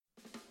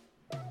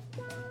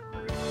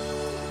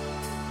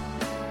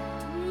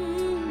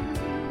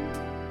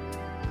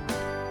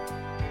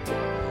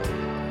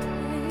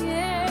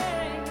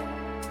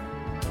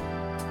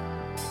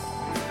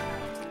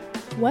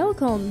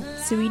Welcome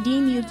to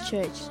Redeem Youth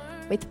Church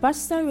with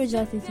Pastor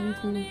Roger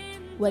Titiku,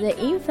 where the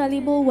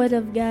infallible Word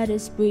of God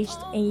is preached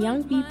and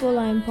young people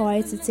are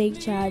empowered to take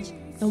charge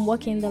and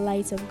walk in the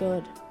light of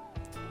God.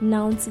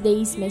 Now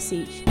today's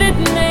message.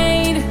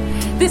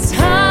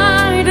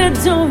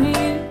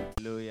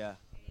 Hallelujah.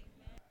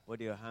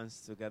 Put your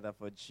hands together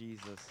for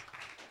Jesus.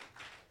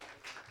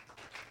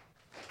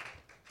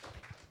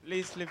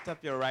 Please lift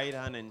up your right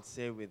hand and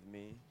say with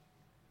me,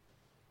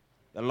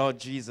 the Lord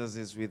Jesus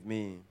is with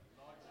me.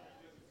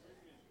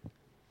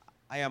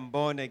 I am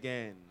born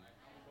again.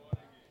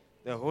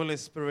 The Holy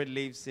Spirit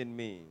lives in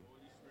me.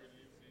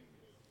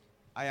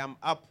 I am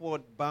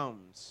upward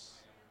bound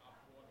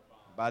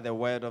by the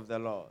word of the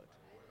Lord.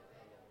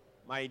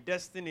 My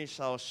destiny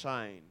shall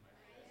shine.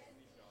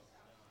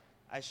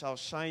 I shall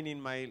shine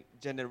in my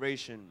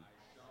generation.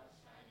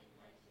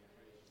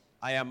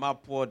 I am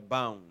upward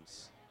bound.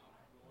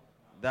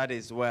 That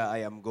is where I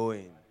am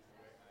going.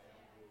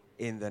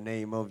 In the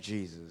name of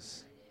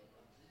Jesus.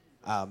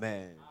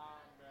 Amen.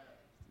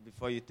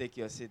 Before you take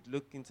your seat,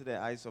 look into the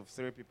eyes of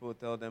 3 people.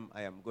 Tell them,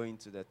 I am going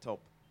to the top.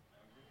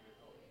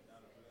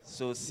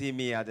 So see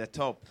me at the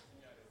top.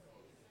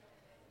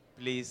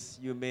 Please,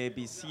 you may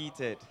be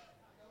seated.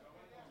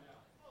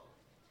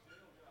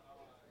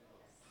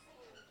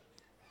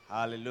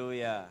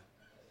 Hallelujah.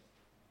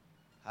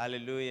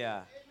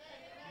 Hallelujah.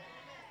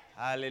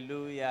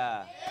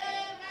 Hallelujah.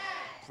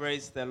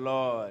 Praise the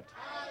Lord.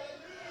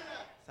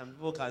 Some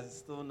people can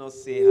still not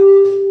say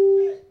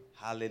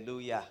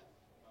hallelujah.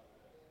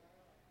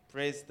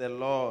 Praise the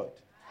Lord.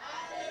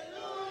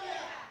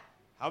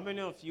 How many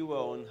of you were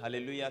on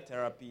hallelujah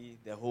therapy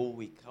the whole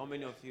week? How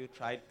many of you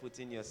tried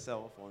putting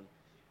yourself on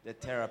the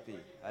therapy?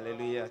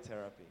 Hallelujah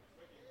therapy.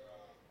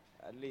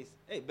 At least.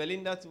 Hey,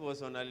 Belinda too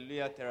was on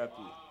hallelujah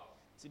therapy.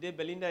 Today,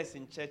 Belinda is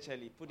in church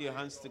early. Put your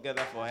hands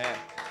together for her.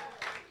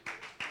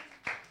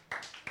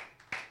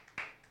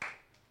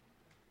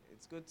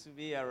 It's good to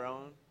be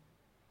around.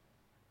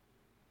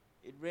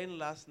 It rained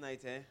last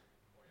night, eh?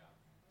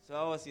 So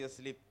how was your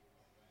sleep?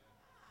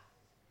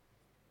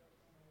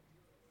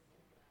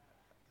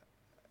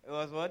 It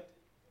was what?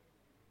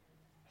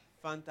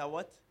 Fanta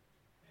what?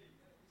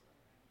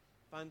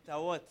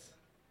 Fanta what?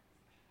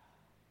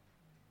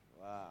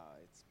 Wow,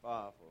 it's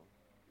powerful.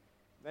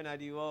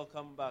 Bernard, you all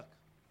come back.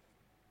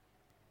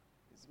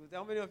 It's good.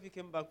 How many of you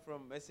came back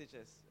from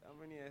SHS? How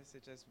many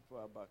SHS people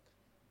are back?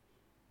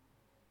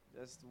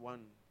 Just 1,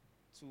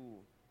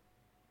 2.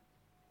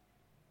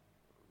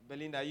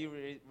 Belinda, are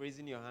you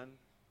raising your hand?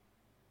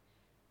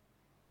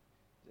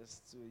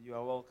 Just 2. You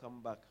are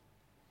welcome back.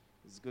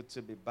 It's good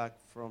to be back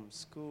from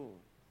school.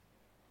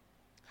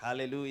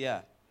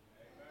 Hallelujah.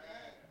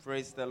 Amen.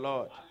 Praise the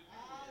Lord.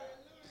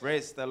 Hallelujah.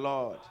 Praise the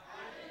Lord.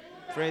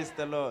 Hallelujah. Praise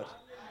the Lord.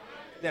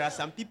 Hallelujah. There are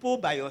some people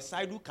by your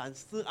side who can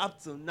still up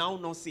till now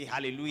not say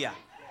hallelujah.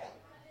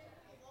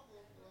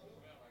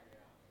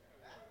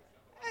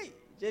 Hey,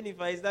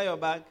 Jennifer, is that your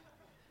bag?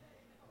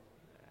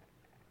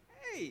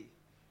 Hey.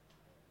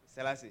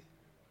 Selassie,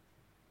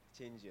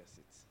 change your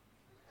seat.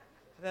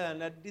 Other than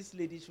that, this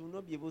lady should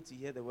not be able to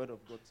hear the word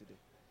of God today.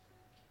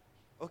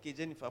 Okay,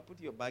 Jennifer,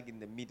 put your bag in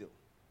the middle.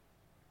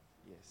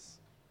 Yes.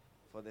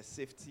 For the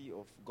safety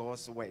of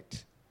God's word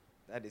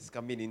that is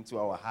coming into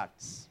our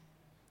hearts.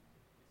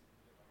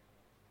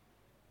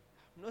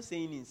 I'm not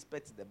saying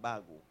inspect the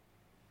bag.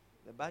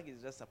 The bag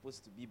is just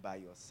supposed to be by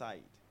your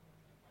side.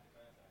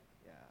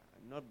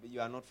 Yeah, you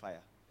are not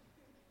fire.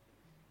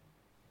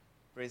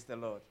 Praise the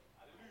Lord.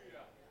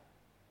 Hallelujah.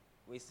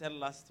 We said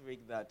last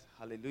week that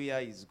hallelujah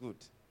is good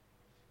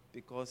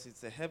because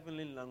it's a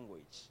heavenly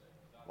language.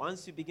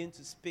 Once you begin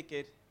to speak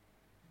it,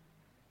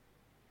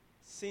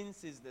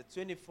 since it's the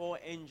 24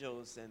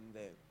 angels and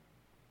the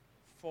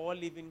 4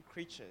 living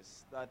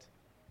creatures that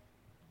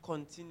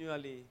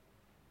continually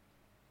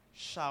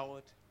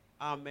shout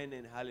amen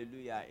and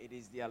hallelujah, it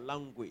is their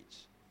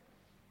language.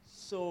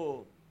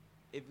 So,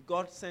 if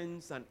God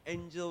sends an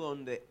angel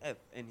on the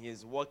earth and he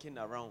is walking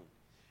around,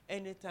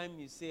 anytime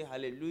you say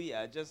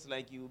hallelujah, just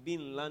like you've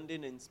been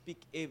London and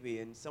speak away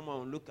and someone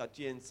will look at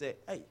you and say,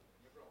 hey,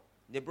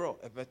 Debro,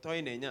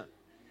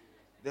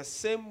 the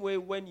same way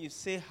when you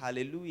say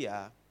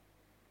hallelujah,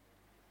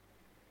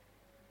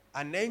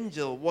 an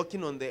angel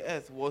walking on the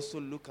earth will also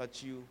look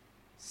at you,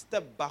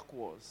 step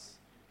backwards,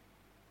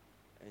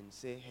 and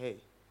say, hey,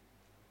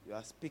 you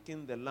are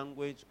speaking the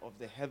language of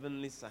the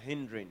heavenly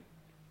Sahindrin.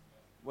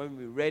 When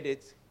we read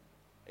it,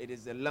 it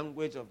is the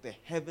language of the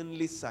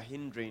heavenly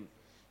Sahindrin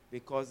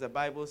because the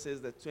Bible says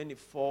the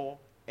 24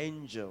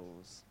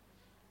 angels.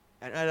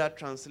 And other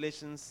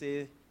translations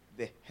say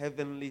the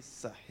heavenly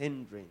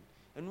Sahindrin.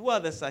 And who are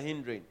the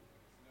Sahindrin?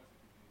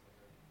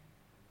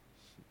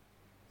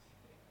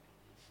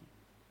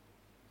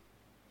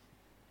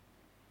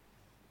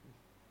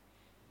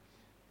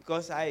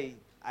 Because I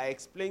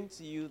explained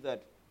to you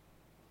that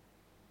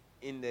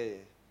in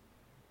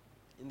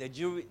the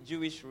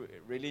Jewish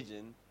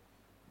religion,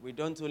 we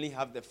don't only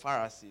have the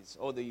Pharisees,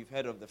 although you've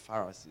heard of the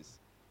Pharisees.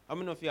 How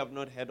many of you have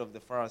not heard of the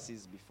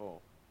Pharisees before?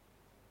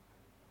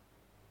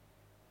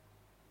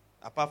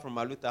 Apart from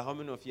Maluta, how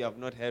many of you have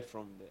not heard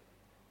from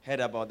heard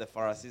about the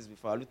Pharisees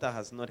before. Luther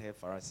has not heard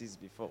Pharisees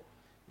before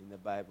in the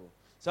Bible.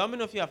 So how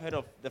many of you have heard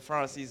of the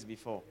Pharisees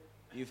before?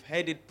 You've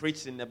heard it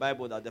preached in the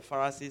Bible that the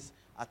Pharisees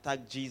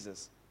attacked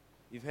Jesus.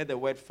 You've heard the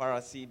word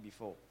Pharisee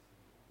before.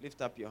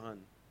 Lift up your hand.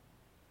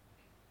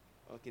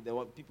 Okay, the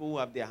people who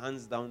have their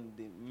hands down,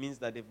 it means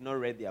that they've not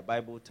read their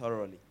Bible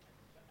thoroughly.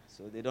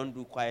 So they don't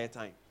do quiet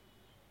time.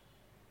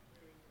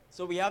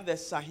 So we have the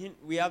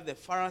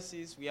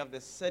Pharisees, we have the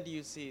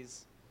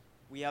Sadducees,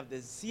 we have the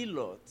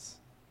Zealots,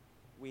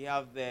 we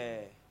have the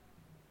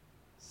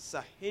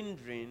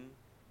Sanhedrin,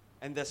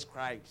 and the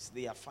scribes.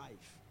 They are 5.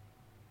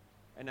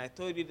 And I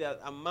told you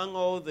that among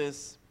all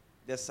this,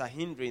 the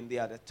Sanhedrin, they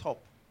are the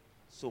top.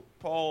 So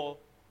Paul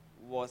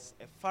was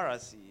a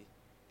Pharisee,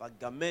 but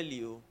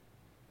Gamaliel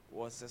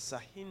was a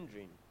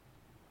Sanhedrin.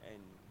 And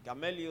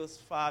Gamaliel's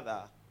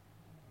father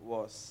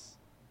was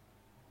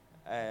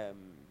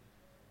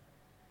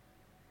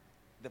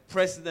the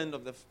president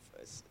of the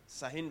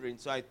Sanhedrin.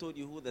 So I told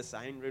you who the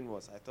Sanhedrin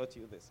was. I taught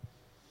you this.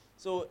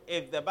 So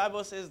if the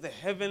Bible says the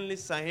heavenly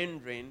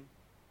Sanhedrin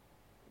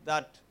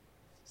that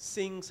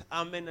sings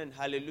Amen and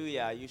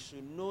Hallelujah, you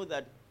should know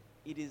that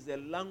it is the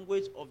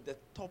language of the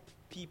top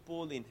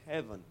people in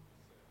heaven.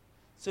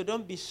 So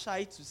don't be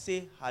shy to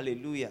say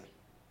Hallelujah.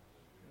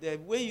 The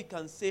way you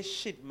can say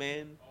shit,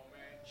 man,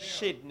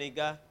 shit,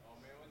 nigga,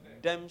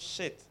 damn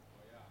shit.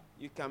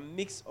 You can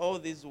mix all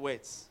these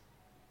words.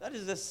 That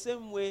is the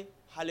same way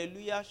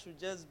Hallelujah should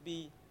just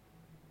be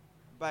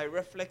by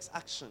reflex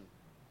action.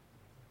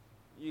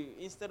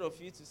 Instead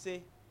of you to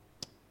say,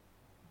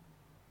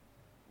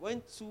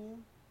 when 2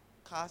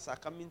 cars are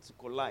coming to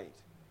collide,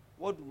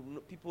 what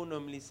do people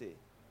normally say?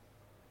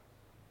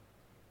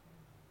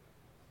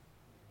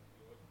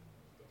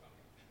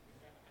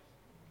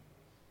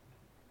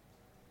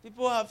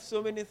 People have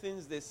so many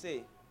things they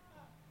say,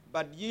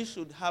 but you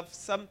should have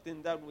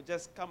something that will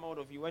just come out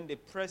of you. When they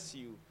press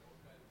you,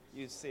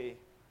 you say,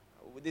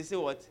 they say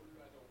what?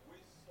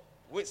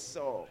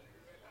 Whistle.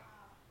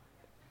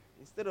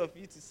 Instead of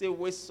you to say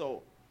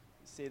whistle,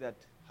 you say that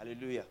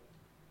hallelujah.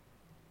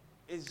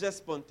 It's just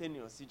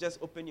spontaneous. You just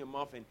open your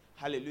mouth and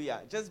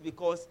hallelujah. Just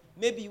because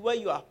maybe where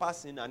you are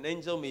passing, an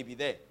angel may be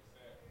there.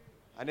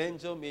 An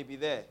angel may be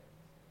there.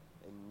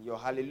 And your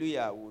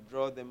hallelujah will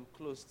draw them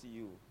close to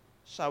you.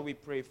 Shall we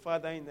pray?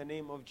 Father, in the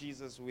name of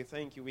Jesus, we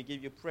thank you. We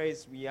give you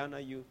praise. We honor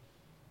you.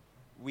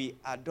 We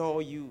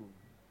adore you.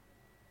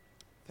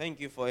 Thank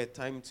you for a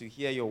time to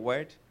hear your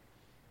word.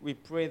 We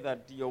pray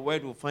that your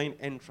word will find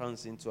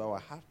entrance into our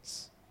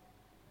hearts.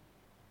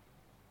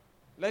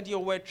 Let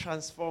your word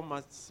transform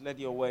us. Let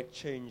your word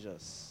change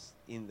us.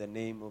 In the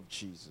name of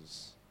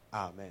Jesus.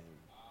 Amen. Amen.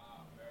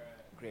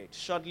 Great.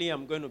 Shortly,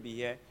 I'm going to be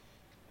here.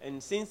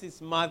 And since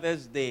it's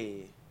Mother's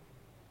Day,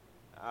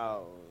 I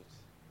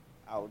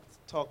would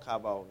talk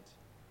about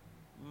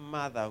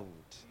motherhood.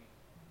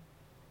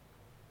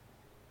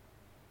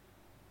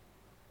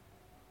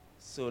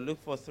 So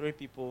look for 3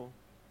 people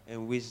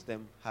and wish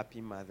them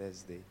Happy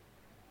Mother's Day.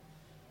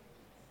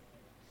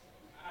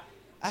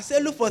 I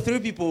said look for 3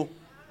 people.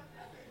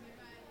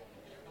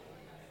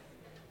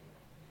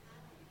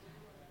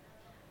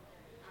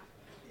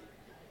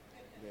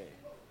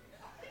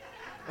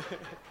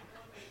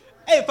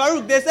 Hey,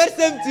 Farouk, they said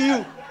same to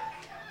you.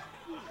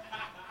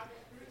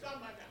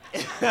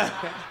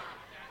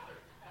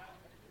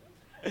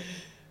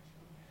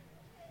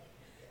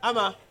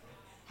 Amma,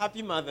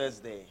 Happy Mother's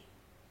Day.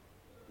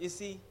 You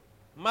see,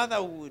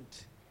 motherhood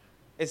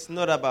is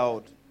not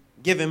about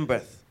giving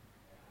birth.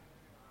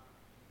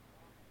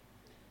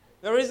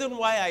 The reason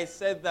why I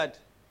said that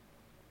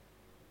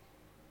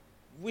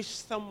wish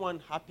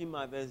someone Happy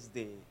Mother's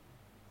Day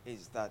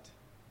is that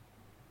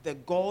the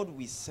God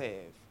we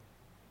serve,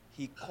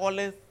 he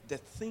calleth the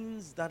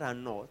things that are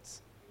not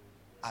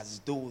as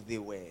though they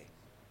were.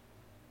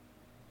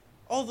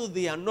 Although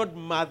they are not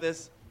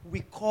mothers,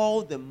 we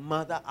call the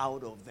mother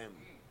out of them.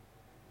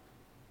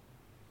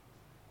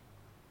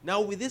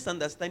 Now, with this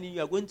understanding,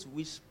 you are going to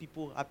wish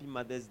people Happy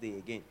Mother's Day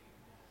again.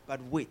 But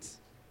wait.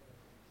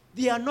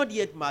 They are not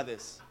yet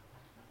mothers.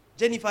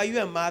 Jennifer, are you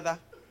a mother?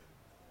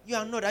 You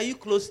are not. Are you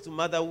close to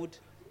motherhood?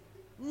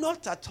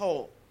 Not at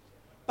all.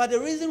 But the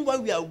reason why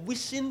we are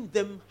wishing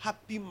them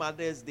Happy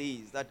Mother's Day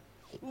is that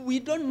we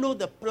don't know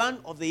the plan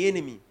of the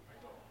enemy.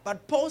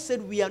 But Paul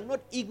said we are not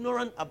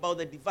ignorant about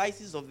the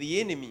devices of the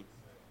enemy.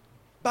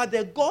 But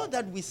the God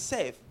that we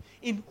serve,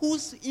 in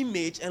whose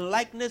image and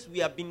likeness we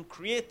have been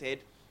created,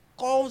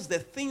 calls the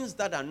things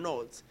that are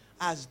not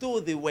as though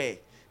they were.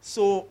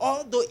 So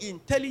although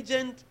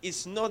intelligent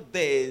is not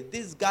there,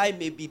 this guy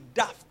may be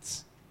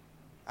daft.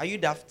 Are you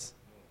daft?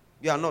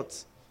 You are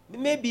not.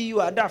 Maybe you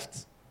are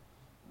daft.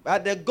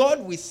 But the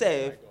God we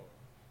serve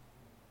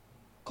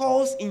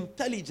calls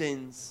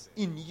intelligence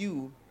in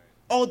you,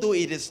 although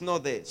it is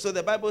not there. So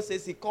the Bible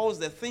says he calls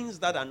the things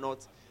that are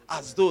not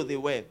as though they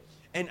were.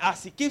 And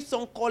as he keeps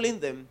on calling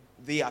them,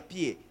 they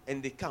appear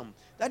and they come.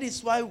 That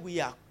is why we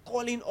are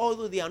calling,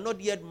 although they are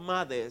not yet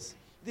mothers.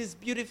 This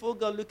beautiful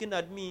girl looking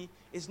at me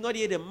is not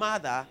yet a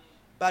mother,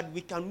 but we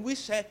can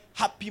wish her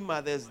Happy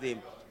Mother's Day.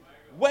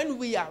 When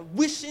we are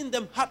wishing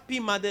them happy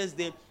Mother's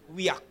Day,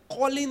 we are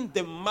calling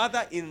the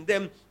mother in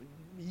them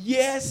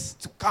years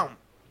to come.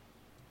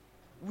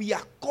 We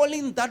are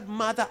calling that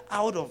mother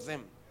out of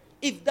them.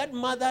 If that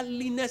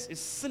motherliness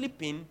is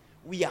sleeping,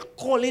 we are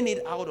calling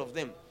it out of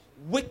them,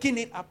 waking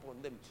it up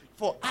on them.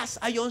 For as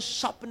iron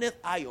sharpeneth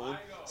iron,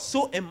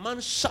 so a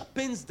man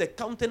sharpens the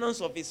countenance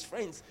of his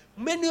friends.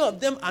 Many of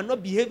them are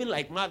not behaving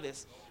like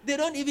mothers. They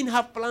don't even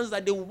have plans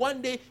that they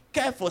one day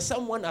care for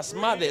someone as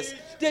mothers.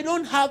 They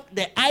don't have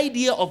the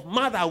idea of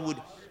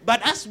motherhood.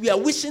 But as we are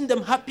wishing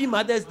them happy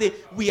Mother's Day,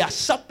 we are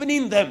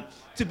sharpening them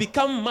to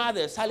become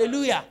mothers.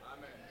 Hallelujah.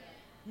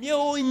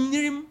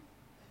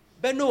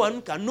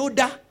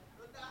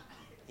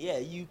 Yeah,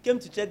 you came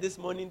to church this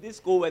morning, this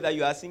cold weather,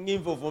 you are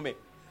singing for me.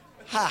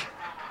 Ha!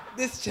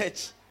 This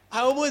church,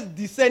 I almost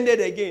descended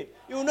again.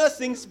 You will not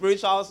sing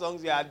spiritual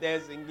songs, you are there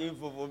singing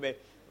for me.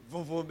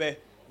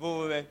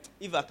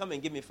 If I come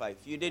and give me 5,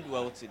 you did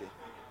well today.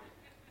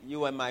 You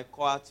were my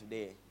choir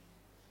today.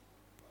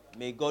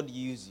 May God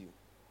use you.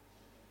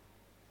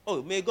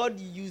 Oh, may God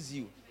use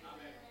you.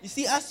 You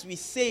see, as we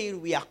say it,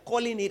 we are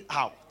calling it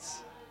out.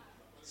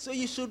 So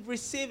you should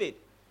receive it.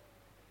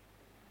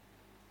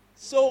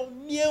 So,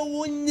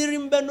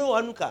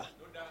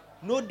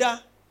 no da.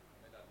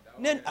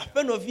 Nen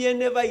afen of ye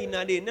never in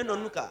a day,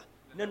 nenonuka,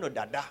 neno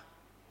dada.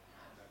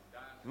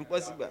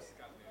 Impossible.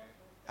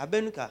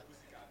 Abenuka.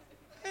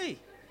 Hey.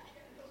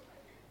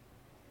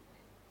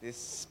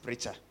 This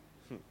preacher.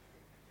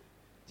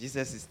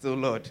 Jesus is still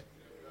Lord.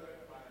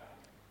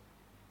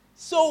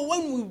 So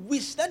when we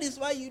wish, that is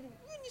why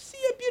when you see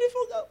a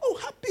beautiful girl, oh,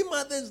 happy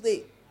Mother's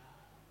Day.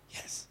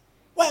 Yes.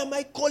 Why am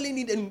I calling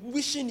it and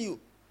wishing you?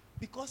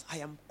 Because I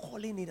am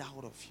calling it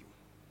out of you.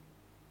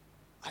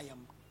 I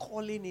am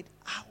calling it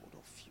out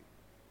of you.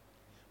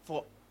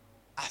 For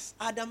as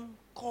Adam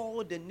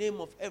called the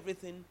name of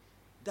everything,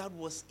 that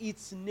was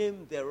its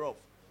name thereof.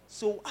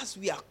 So as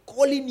we are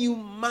calling you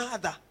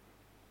mother,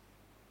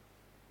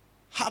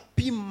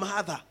 happy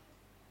mother,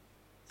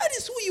 that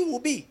is who you will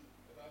be.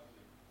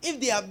 If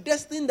they are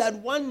destined that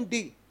one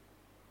day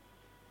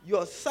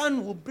your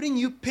son will bring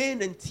you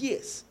pain and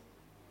tears,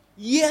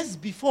 years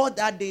before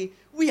that day,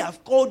 we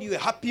have called you a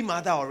happy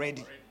mother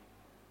already.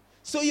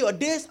 So your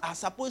days are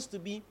supposed to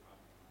be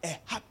a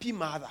happy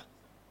mother.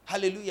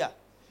 Hallelujah.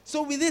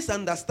 So with this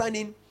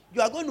understanding,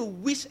 you are going to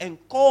wish and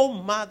call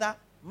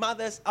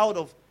mothers out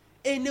of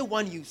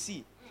anyone you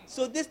see.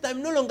 So this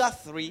time, no longer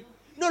 3,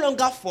 no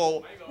longer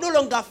 4, no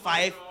longer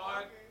 5.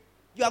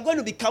 You are going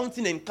to be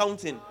counting and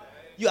counting.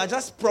 You are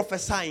just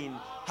prophesying,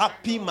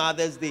 happy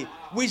Mother's Day.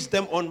 Wish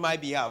them on my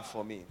behalf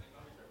for me.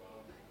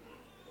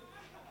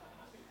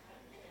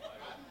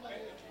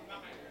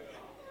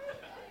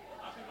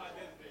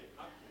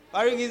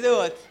 Farouk, is it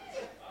what?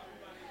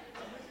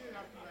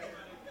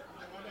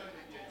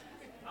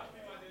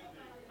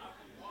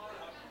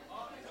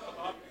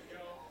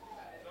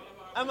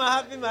 I'm a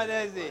happy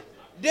Mother's Day.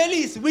 Daily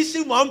is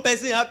wishing one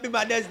person happy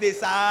Mother's Day,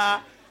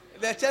 sir.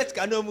 The church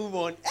cannot move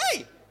on.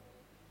 Hey!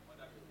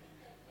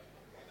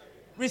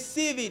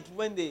 Receive it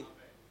when they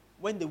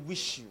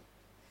wish you.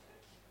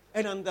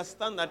 And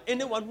understand that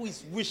anyone who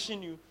is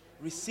wishing you,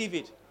 receive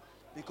it.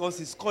 Because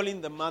he's calling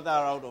the mother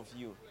out of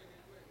you.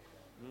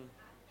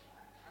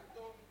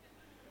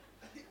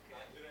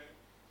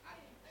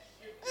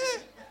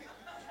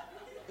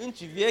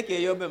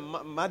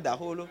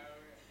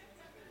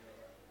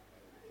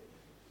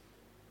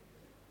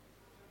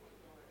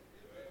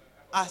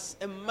 As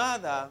a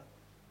mother,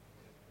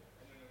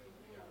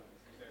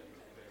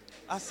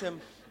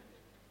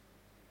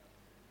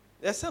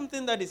 there's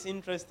something that is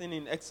interesting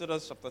in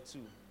Exodus chapter 2,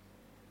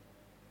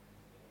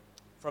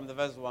 from the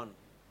verse 1.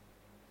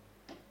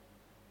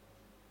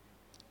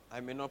 I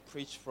may not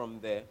preach from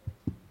there,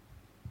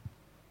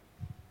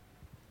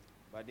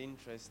 but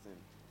interesting.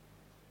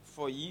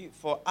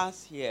 For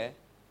us here,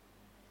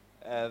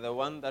 the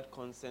one that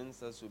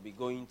concerns us will be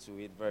going to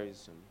it very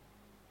soon.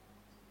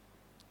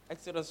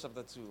 Exodus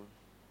chapter 2,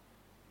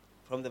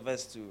 from the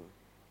verse 2.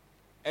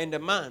 And the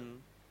man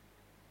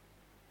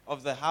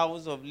of the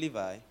house of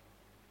Levi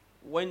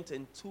went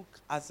and took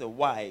as a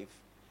wife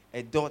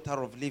a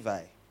daughter of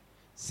Levi.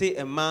 Say,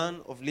 a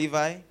man of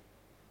Levi.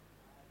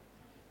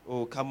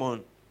 Oh, come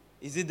on.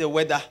 Is it the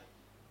weather?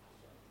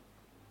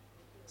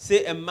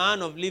 Say, a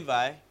man of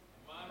Levi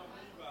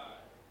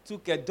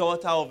took a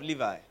daughter of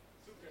Levi.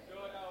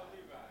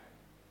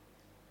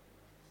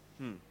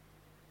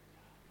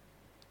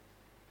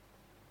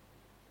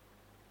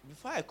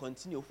 Before I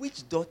continue,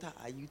 which daughter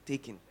are you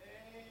taking?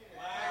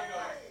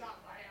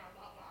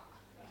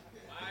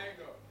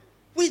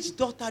 Which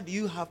daughter do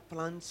you have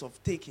plans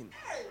of taking?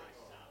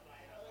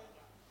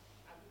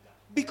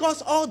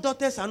 Because all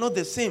daughters are not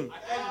the same.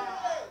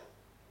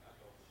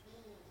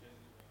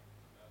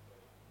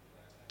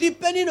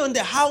 Depending on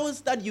the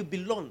house that you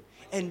belong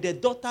and the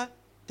daughter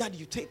that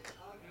you take.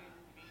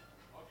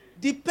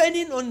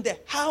 Depending on the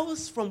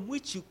house from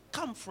which you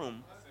come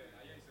from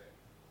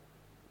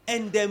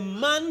and the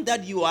man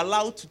that you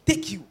allow to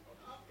take you.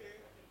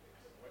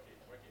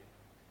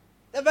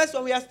 The verse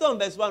 1, we are still on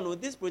verse 1. Oh,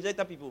 these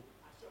projector people.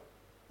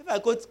 If I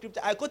quote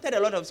scripture, I quoted a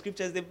lot of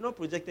scriptures, they've not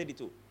projected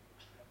it all.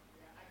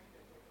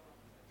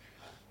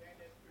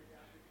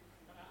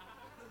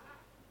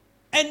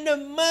 And the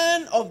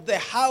man of the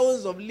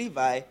house of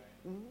Levi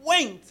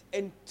went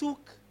and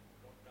took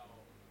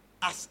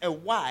as a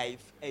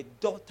wife a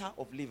daughter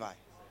of Levi.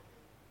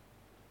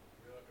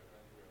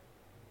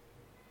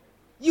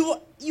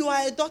 You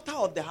are a daughter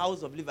of the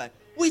house of Levi.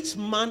 Which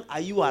man are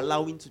you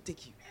allowing to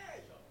take you?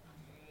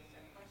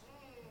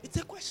 It's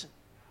a question.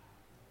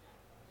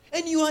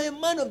 And you are a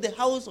man of the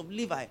house of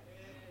Levi.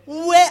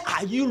 Where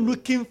are you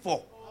looking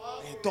for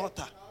a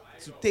daughter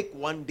to take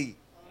one day?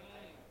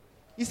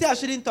 You say I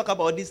shouldn't talk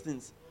about these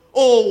things.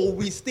 Oh,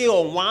 we stay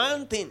on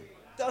one thing.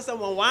 Tell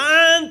someone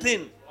one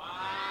thing.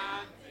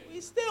 We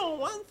stay on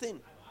one thing.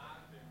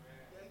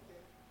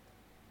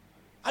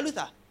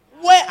 Alutha,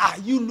 where are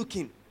you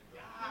looking?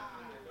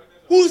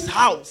 Whose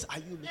house are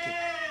you looking?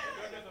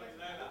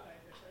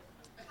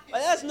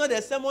 But that's not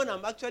the sermon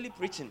I'm actually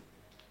preaching.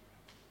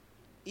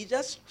 It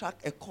just struck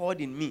a chord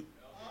in me.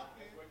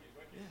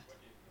 Yeah.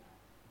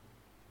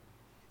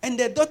 And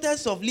the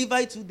daughters of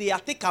Levi too, they are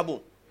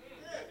takeable.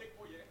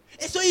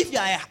 And so if you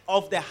are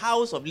of the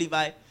house of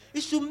Levi, you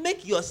should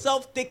make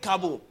yourself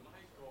takeable.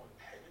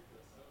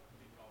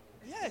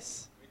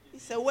 Yes.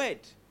 It's a word.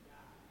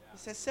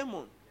 It's a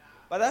sermon.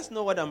 But that's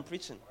not what I'm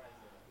preaching.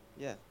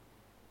 Yeah.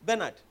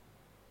 Bernard,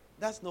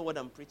 that's not what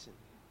I'm preaching.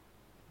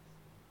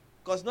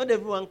 Because not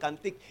everyone can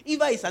take.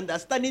 Eva is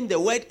understanding the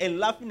word and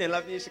laughing,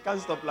 she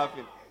can't stop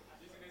laughing.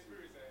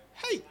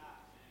 Hey.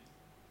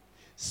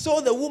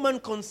 So the woman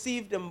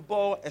conceived and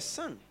bore a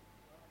son.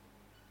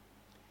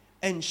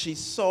 And she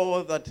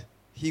saw that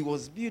he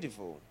was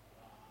beautiful.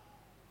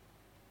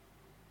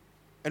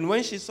 And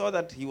when she saw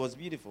that he was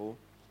beautiful,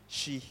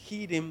 she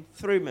hid him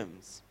 3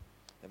 months.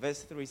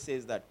 Verse 3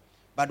 says that,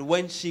 but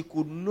when she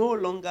could no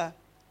longer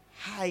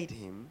hide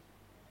him,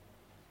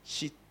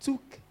 she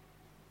took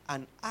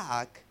an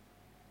ark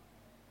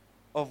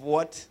of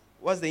what?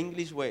 What's the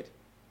English word?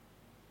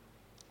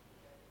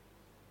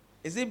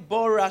 Is it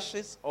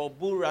bulrushes or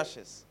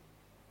bulrushes?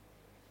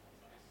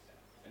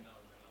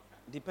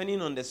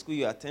 Depending on the school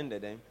you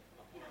attended,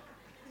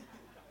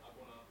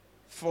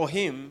 for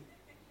him,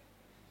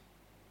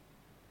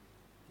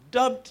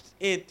 daubed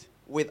it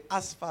with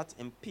asphalt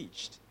and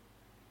pitched,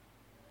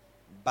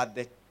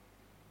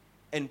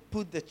 and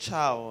put the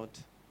child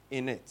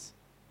in it,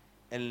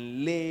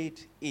 and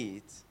laid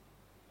it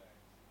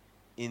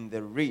in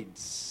the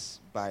reeds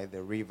by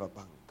the river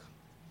bank.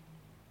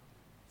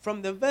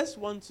 From the verse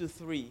 1 to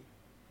 3,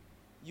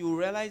 you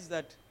realize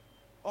that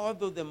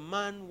although the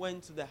man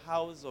went to the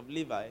house of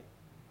Levi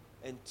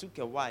and took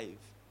a wife,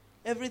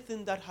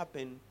 everything that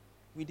happened,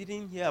 we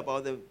didn't hear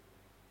about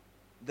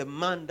the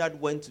man that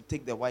went to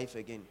take the wife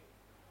again.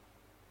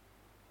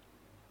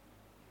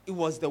 It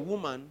was the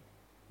woman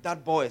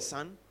that bore a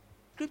son.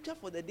 Scripture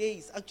for the day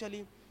is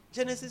actually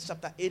Genesis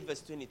chapter 8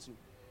 verse 22.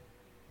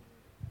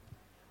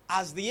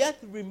 As the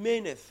earth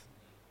remaineth,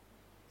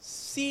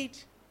 seed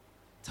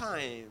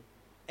time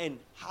and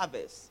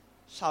harvest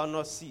shall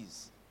not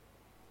cease.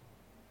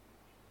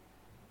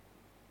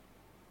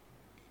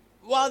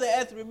 While the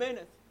earth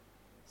remaineth,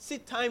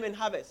 seed time and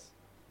harvest.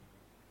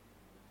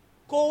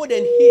 Cold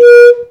and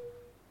heat,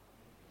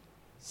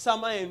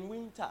 summer and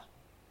winter,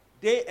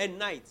 day and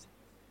night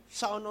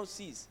shall not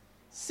cease.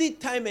 Seed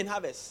time and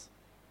harvest.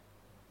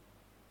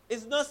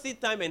 It's not seed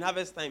time and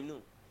harvest time,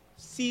 no.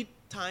 Seed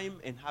time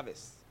and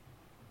harvest.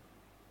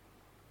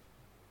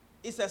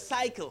 It's a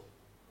cycle.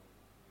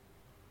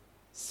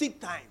 Seed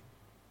time,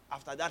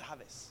 after that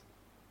harvest.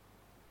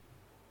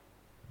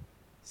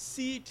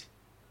 Seed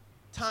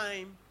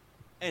time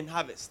and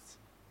harvest.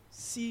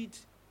 Seed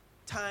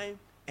time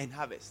and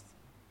harvest.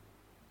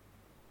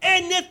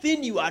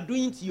 Anything you are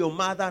doing to your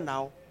mother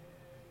now,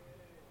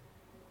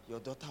 your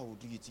daughter will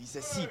do it. It's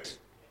a seed.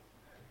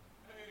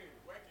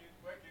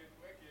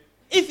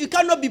 If you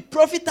cannot be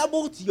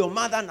profitable to your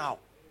mother now,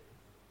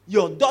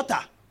 your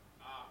daughter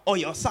or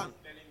your son,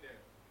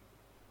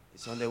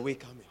 it's on the way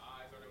coming.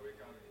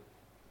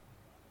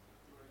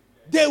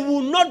 They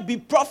will not be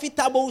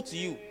profitable to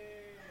you.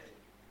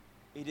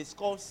 It is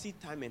called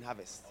seed time and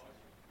harvest.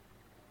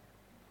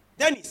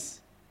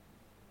 Dennis,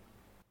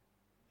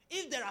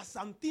 if there are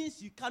some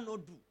things you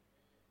cannot do,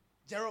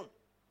 Jerome,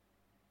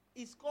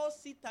 it's called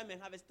seed time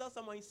and harvest. Tell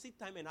someone it's seed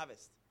time and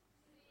harvest.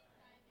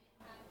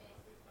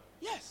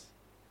 Yes.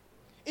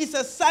 It's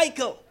a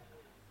cycle.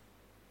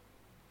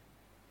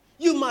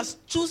 You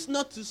must choose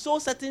not to sow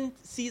certain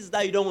seeds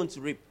that you don't want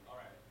to reap.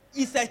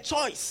 It's a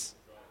choice.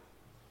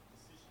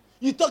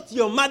 You talk to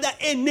your mother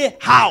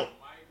anyhow.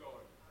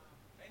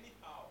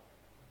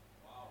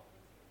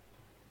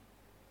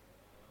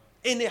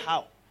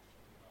 Anyhow.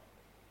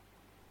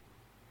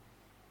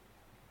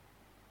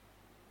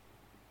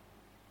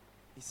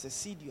 It's a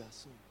seed you are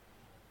sowing.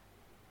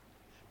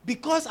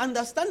 Because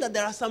understand that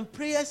there are some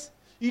prayers,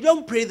 you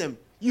don't pray them.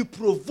 You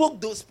provoke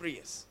those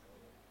prayers.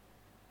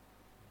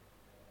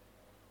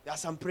 There are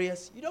some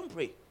prayers you don't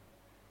pray.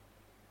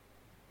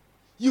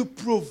 You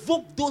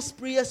provoke those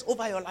prayers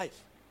over your life.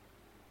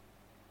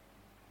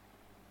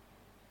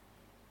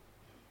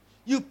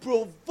 You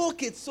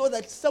provoke it so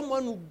that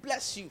someone will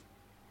bless you.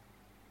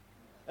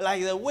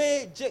 Like the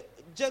way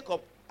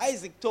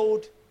Isaac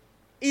told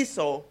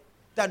Esau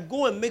that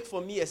go and make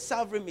for me a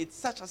savory meat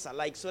such as I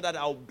like so that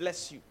I'll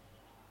bless you.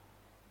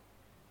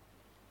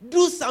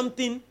 Do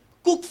something,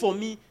 cook for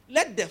me,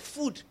 let the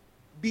food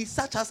be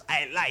such as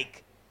I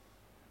like,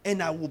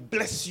 and I will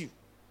bless you.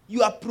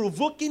 You are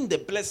provoking the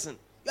blessing.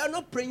 You are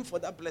not praying for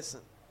that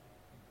blessing.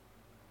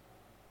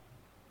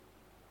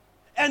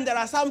 And there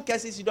are some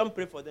cases you don't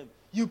pray for them.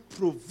 You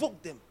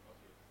provoke them.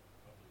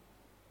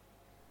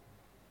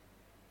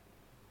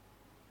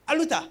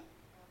 Aluta,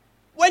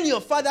 when your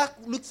father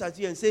looks at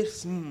you and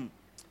says,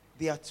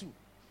 there are two.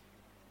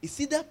 It's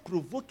either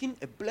provoking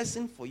a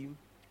blessing for you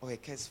or a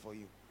curse for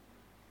you.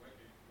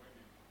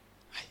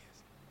 Yes.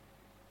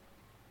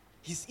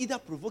 He's either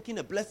provoking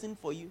a blessing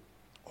for you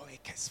or a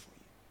curse for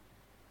you.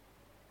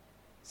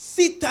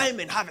 Seed time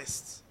and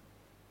harvest.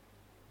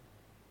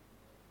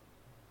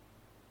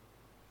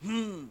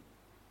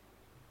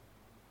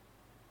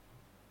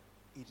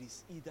 It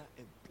is either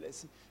a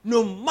blessing.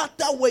 No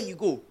matter where you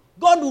go,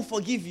 God will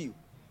forgive you.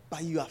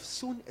 But you have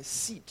sown a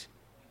seed.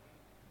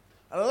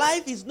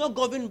 Life is not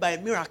governed by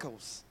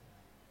miracles.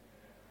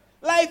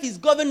 Life is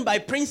governed by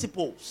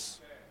principles.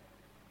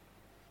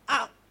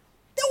 The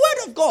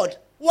word of God,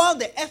 while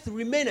the earth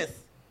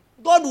remaineth,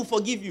 God will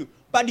forgive you.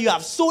 But you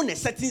have sown a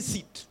certain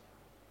seed.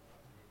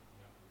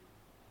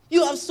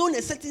 You have sown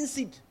a certain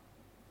seed.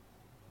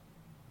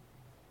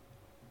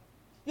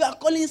 You are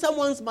calling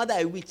someone's mother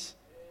a witch.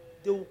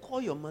 They will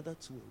call your mother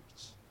too a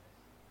witch.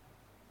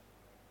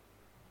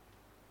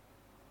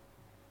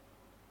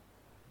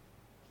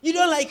 You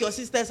don't like your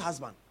sister's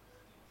husband.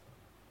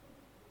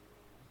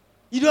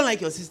 You don't like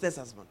your sister's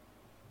husband.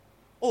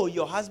 Oh,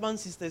 your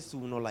husband's sisters too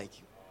will not like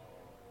you.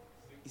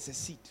 It's a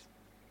seed.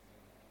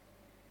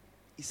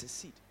 It's a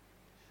seed.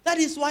 That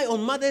is why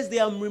on Mother's Day,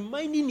 I'm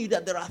reminding you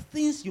that there are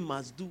things you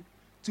must do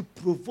to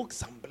provoke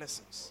some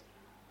blessings.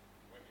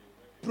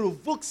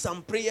 Provoke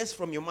some prayers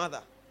from your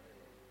mother.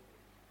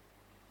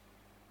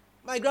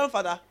 My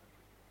grandfather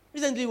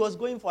recently was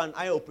going for an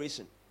eye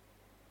operation.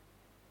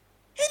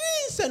 He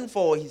didn't send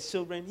for his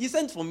children. He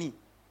sent for me.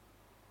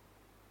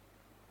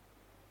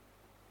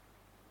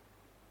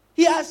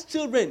 He has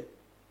children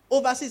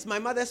overseas, my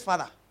mother's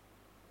father.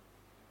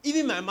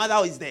 Even my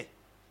mother is there.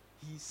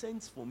 He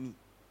sends for me.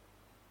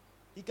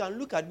 He can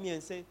look at me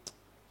and say,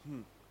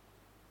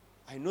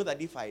 I know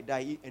that if I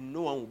die and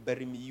no one will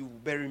bury me, you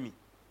will bury me.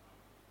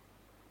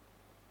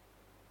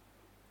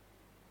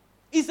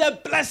 It's a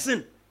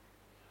blessing.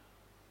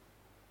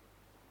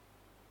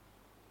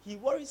 He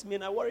worries me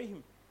and I worry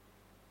him.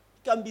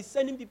 He can be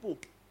sending people.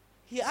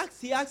 He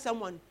asks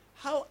someone,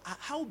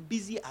 how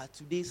busy are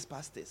today's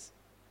pastors?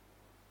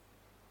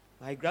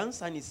 My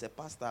grandson is a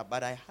pastor,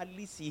 but I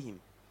hardly see him.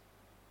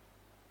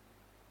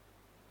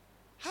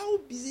 How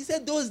busy? He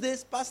said those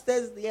days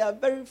pastors, they are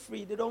very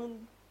free.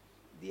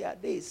 They are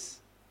days.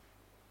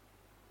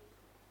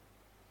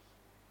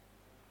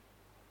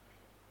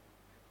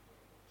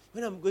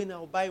 When I'm going,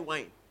 I'll buy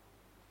wine.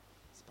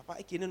 Papa,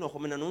 I can't know how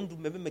many do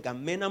maybe make a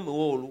mena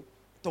meolo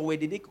to where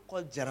they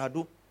call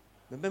Gerardo.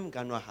 Maybe I'm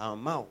gonna have a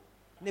mouth.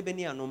 Never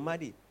near no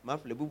muddy.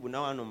 Mafle bubu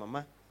now I know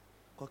mama.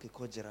 Cocky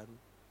call Gerardo.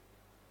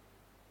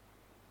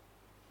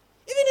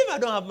 Even if I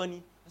don't have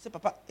money, I say,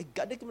 Papa, I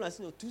got the camera. I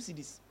say, 2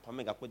 CDs.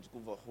 Pamega put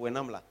go when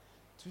I'm like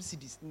 2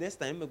 CDs. Next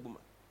time,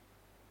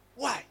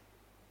 why?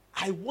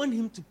 I want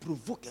him to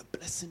provoke a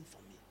blessing for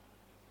me.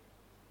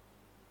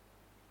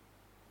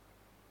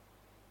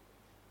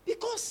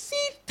 Because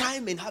seed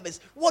time and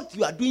harvest, what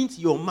you are doing to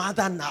your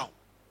mother now,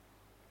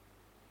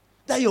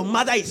 that your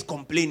mother is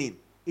complaining,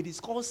 it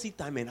is called seed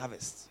time and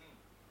harvest.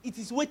 It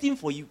is waiting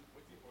for you.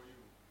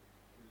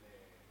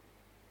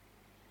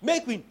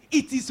 Make-win,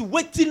 it is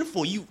waiting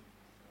for you.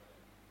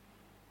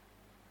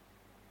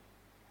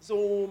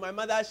 So my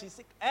mother, she's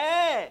sick.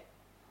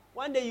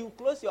 One day you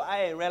close your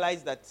eye and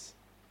realize that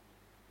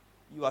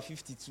you are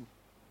 52.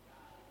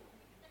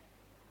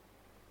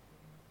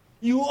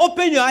 You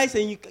open your eyes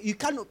and you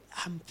cannot.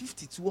 I'm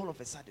 52 all of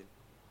a sudden.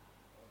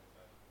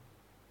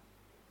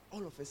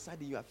 All of a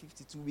sudden you are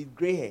 52 with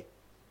gray hair.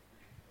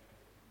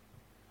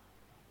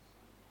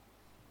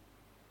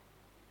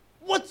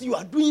 What you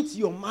are doing to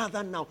your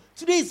mother now.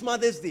 Today is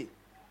Mother's Day.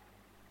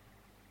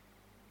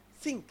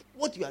 Think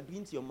what you are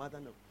doing to your mother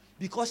now.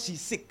 Because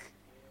she's sick.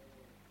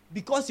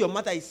 Because your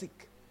mother is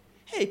sick.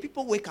 Hey,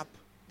 people wake up.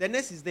 The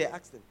nurse is there,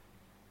 ask them.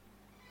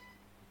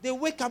 They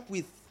wake up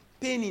with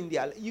pain in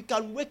their leg. You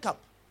can wake up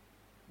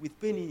with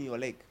pain in your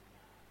leg.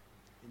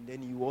 And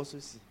then you also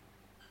see.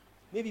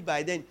 Maybe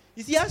by then,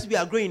 you see, as we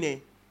are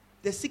growing,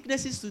 the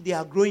sicknesses too, they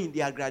are growing,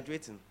 they are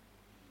graduating.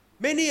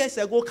 Many years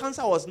ago,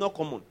 cancer was not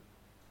common.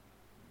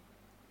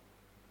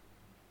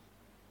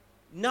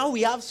 Now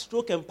we have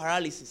stroke and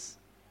paralysis.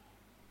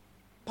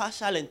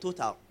 Partial and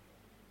total.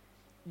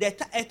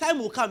 A time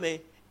will come,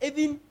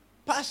 even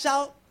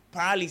partial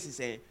paralysis,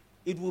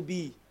 it will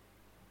be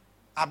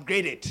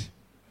upgraded.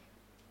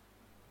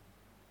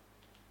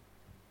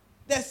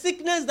 The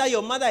sickness that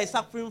your mother is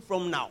suffering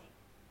from now,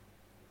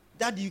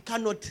 that you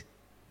cannot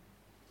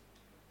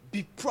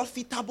be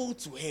profitable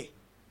to her.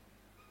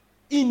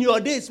 In your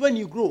days when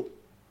you grow,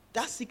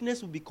 that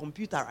sickness will be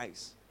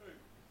computerized.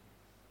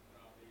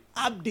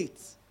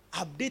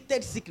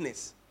 Updated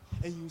sickness.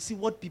 And you see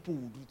what people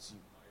will do to you.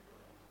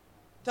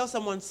 Tell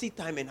someone, seed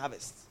time and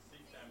harvest.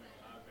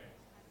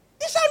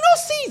 It shall not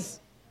cease.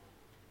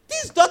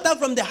 This daughter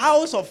from the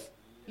house of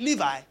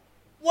Levi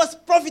was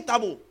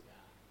profitable.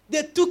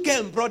 They took her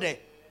and brought her.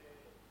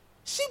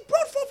 She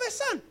brought forth a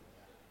son.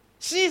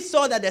 She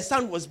saw that the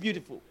son was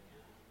beautiful.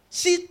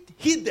 She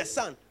hid the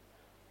son.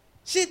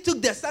 She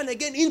took the son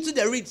again into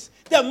the reeds.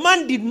 The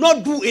man did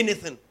not do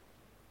anything.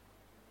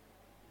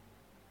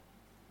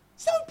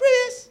 Some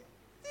prayers,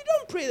 you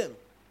don't pray them.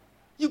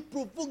 You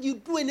provoke, you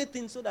do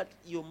anything so that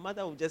your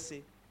mother will just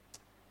say,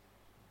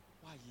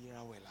 "Why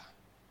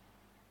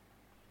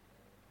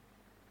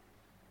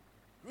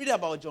read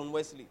about John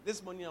Wesley.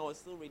 This morning I was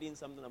still reading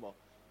something about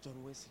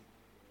John Wesley.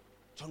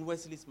 John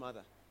Wesley's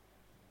mother.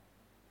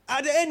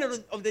 At the end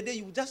of the day,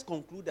 you just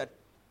conclude that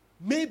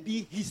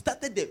maybe he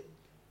started the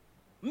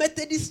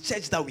Methodist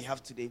church that we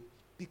have today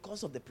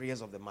because of the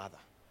prayers of the mother.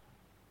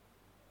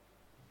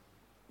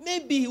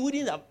 Maybe he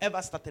wouldn't have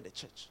ever started a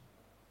church.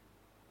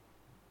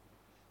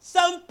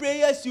 Some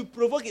prayers you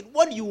provoke it,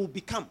 what you will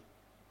become,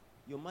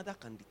 your mother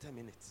can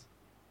determine it.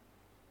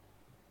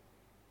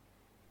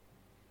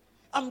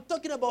 I'm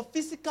talking about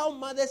physical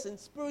mothers and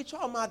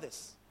spiritual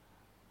mothers.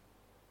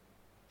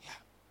 Yeah.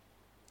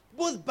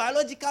 Both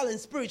biological and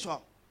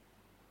spiritual.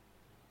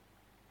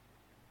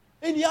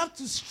 And you have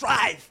to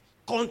strive,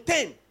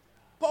 contend.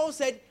 Paul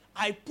said,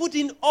 I put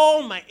in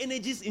all my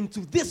energies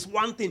into this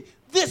one thing.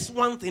 This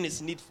one thing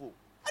is needful.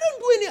 I don't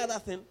do any other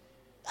thing.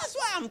 That's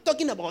why I'm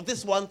talking about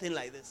this one thing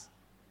like this.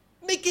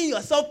 Making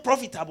yourself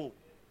profitable.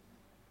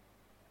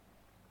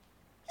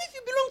 If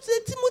you belong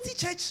to the Timothy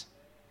church,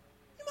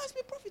 you must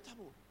be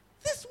profitable.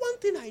 This one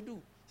thing I do.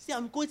 See,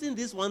 I'm quoting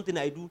this one thing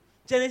I do.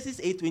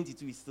 Genesis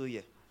 8:22 is still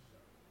here.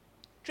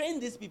 Train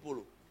these people.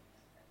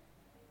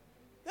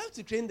 You have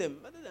to train them.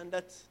 Other than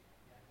that,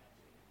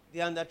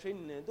 they are under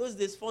training. Those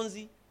days,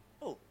 Fonzie.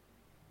 Oh,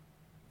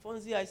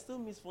 Fonzie, I still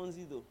miss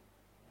Fonzie though.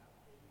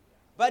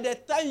 By the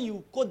time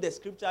you quote the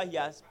scripture, he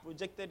has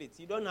projected it.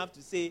 You don't have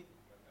to say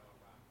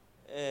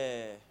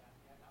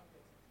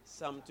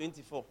Psalm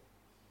 24.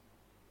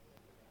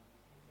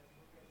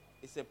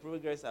 It's a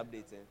progress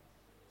update.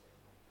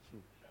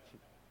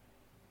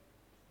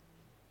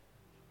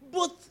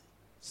 Both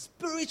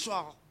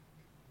spiritual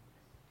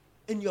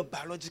and your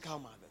biological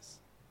mothers.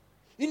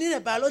 You need a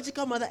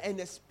biological mother and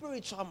a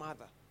spiritual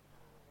mother.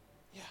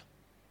 Yeah.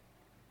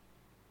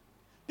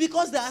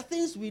 Because there are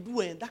things we do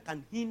and that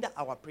can hinder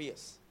our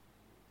prayers.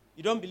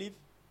 You don't believe?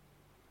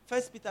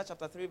 1 Peter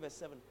chapter 3 verse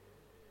 7.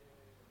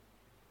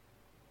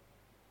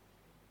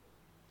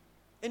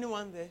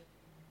 Anyone there?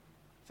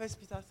 1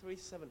 Peter 3,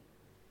 7.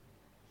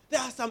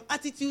 There are some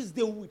attitudes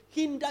that would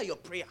hinder your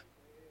prayer.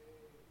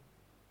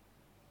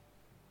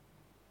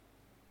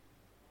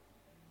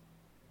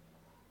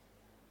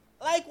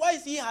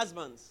 Likewise, ye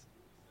husbands,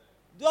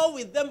 dwell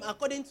with them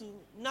according to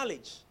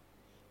knowledge,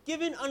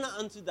 giving honor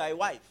unto thy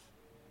wife,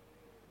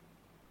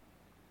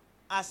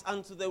 as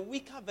unto the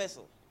weaker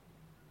vessel,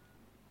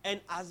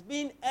 and as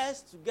being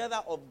heirs together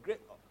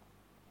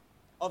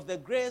of the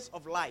grace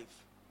of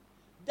life,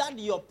 that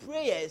your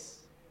prayers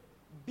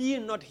be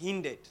not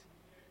hindered.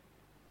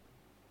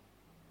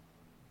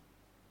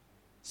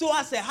 So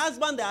as a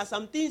husband, there are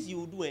some things you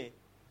will do.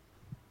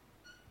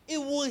 It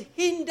will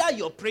hinder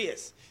your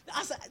prayers.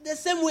 The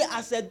same way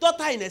as a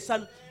daughter and a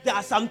son, there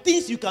are some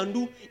things you can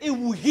do. It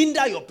will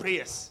hinder your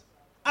prayers.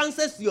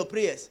 Answers to your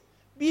prayers.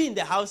 Be in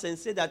the house and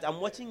say that I'm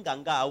watching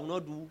Ganga. I will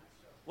not do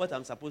what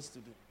I'm supposed to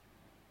do.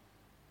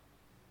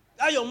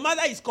 Now your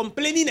mother is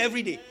complaining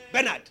every day.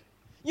 Bernard.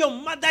 Your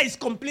mother is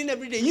complaining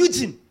every day.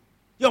 Eugene.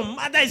 Your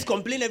mother is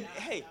complaining.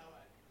 Hey.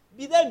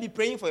 Be there and be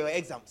praying for your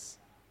exams.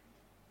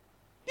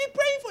 Be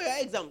praying for your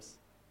exams.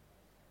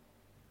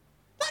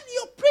 That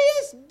your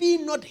prayers be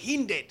not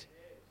hindered.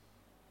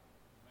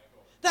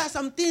 There are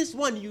some things,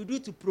 one, you do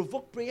to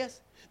provoke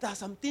prayers. There are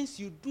some things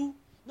you do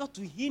not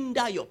to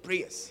hinder your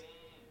prayers.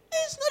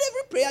 It's not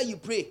every prayer you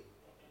pray.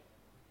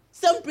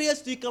 Some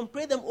prayers, you can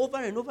pray them over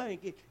and over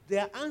again.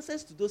 Their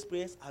answers to those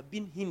prayers are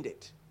being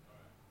hindered.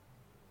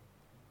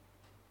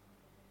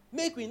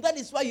 That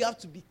is why you have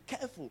to be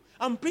careful.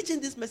 I'm preaching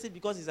this message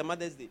because it's a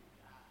Mother's Day.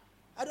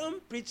 I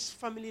don't preach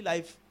family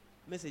life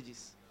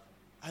messages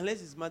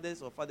unless it's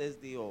Mother's or Father's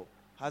Day or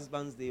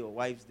Husband's Day or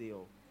Wife's Day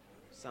or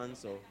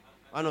Son's or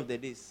one of the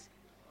days.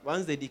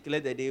 Once they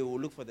declare the day, we'll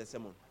look for the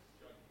sermon.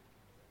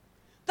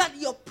 That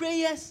your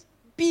prayers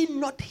be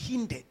not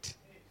hindered.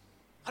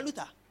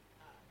 Aluta.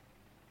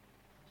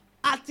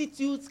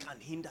 Attitudes can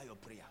hinder your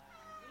prayer.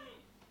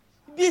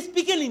 Be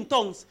speaking in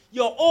tongues.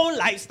 Your own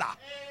lifestyle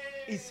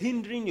is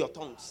hindering your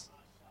tongues.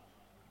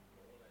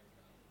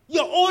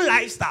 Your own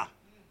lifestyle.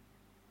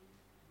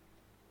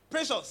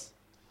 Precious.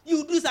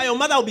 You do that, your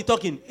mother will be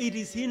talking. It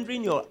is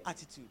hindering your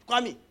attitude.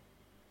 Kwame.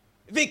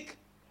 Vic.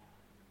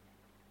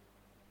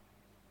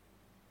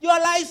 Your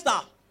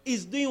lifestyle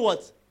is doing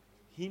what?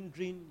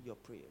 Hindering your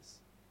prayers.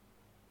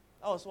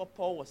 That was what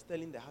Paul was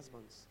telling the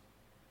husbands.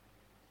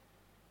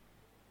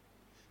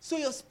 So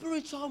your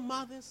spiritual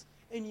mothers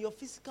and your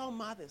physical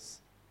mothers,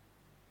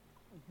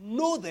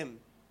 know them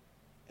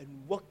and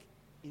walk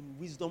in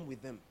wisdom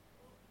with them.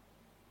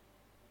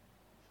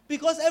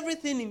 Because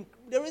the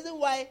reason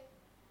why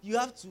you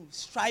have to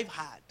strive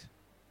hard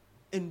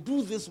and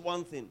do this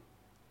one thing,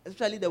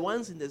 especially the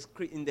ones in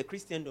the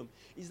Christendom,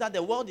 is that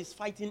the world is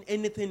fighting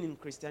anything in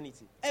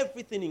Christianity.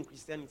 Everything in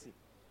Christianity.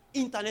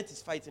 Internet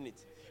is fighting it.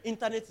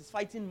 Internet is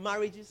fighting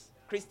marriages,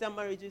 Christian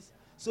marriages.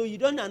 So you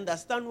don't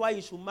understand why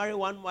you should marry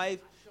one wife.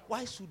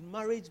 Why should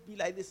marriage be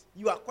like this?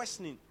 You are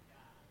questioning.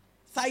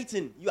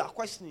 Fighting, you are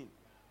questioning.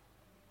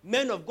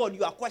 Men of God,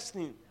 you are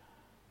questioning.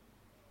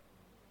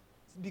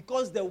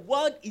 Because the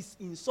world is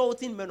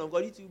insulting men of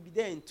God. You will be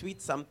there and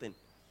tweet something.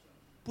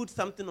 Put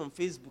something on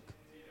Facebook.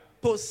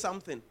 Post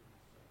something.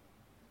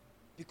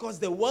 Because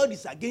the world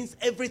is against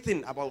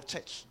everything about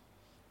church.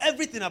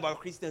 Everything about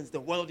Christians, the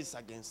world is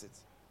against it.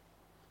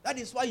 That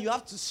is why you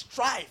have to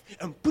strive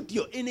and put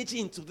your energy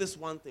into this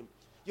one thing.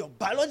 Your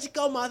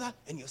biological mother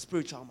and your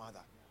spiritual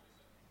mother.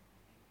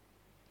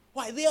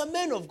 Why? They are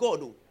men of God.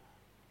 Oh.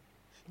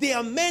 They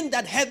are men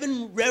that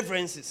heaven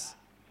reverences.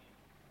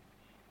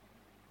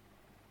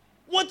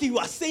 What you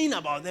are saying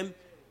about them,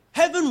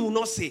 heaven will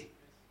not say.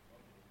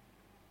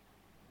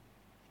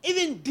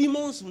 Even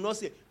demons will not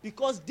say.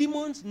 Because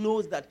demons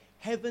knows that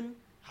heaven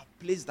have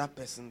placed that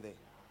person there.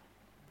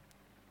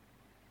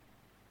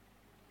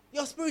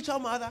 Your spiritual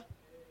mother.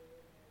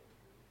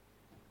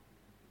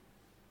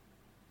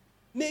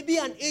 Maybe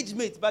an age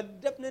mate, but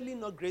definitely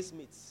not grace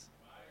mates.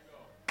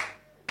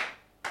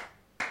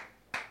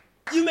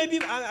 You may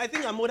be, I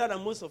think I'm older than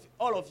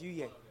all of you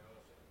here.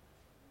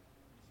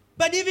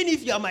 But even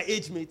if you are my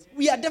age mate,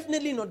 we are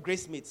definitely not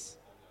grace mates.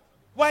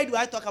 Why do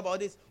I talk about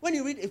this? When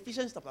you read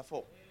Ephesians chapter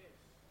 4,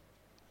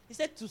 he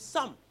said to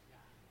some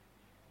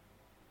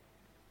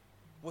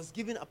was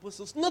given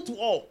apostles, not to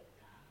all.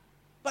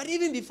 But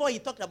even before he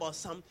talked about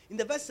some, in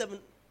the verse 7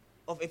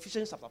 of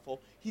Ephesians chapter 4,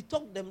 he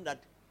told them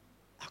that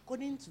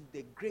according to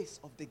the grace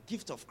of the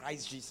gift of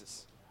Christ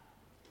Jesus.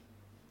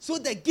 So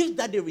the gift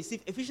that they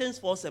receive, Ephesians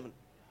 4:7,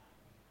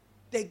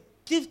 the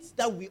gift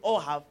that we all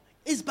have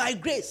is by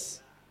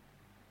grace.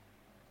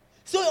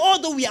 So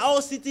although we are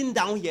all sitting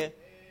down here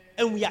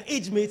and we are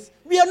age mates,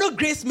 we are not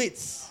grace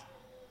mates.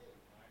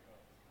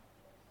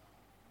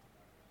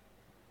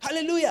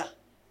 Hallelujah.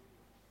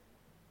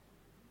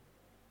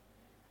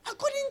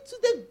 According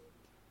to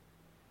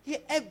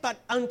but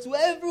unto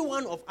every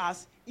one of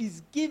us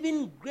is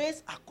given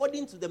grace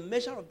according to the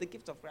measure of the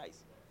gift of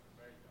Christ.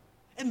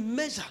 A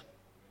measure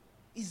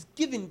is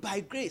given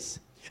by grace.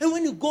 And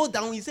when you go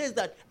down, he says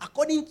that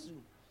according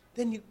to,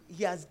 then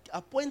he has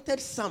appointed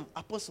some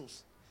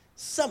apostles,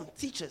 some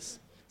teachers,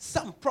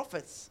 some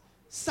prophets,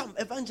 some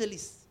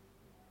evangelists,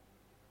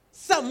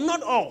 some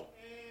not all.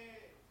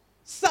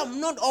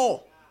 Some not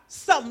all.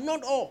 Some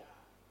not all.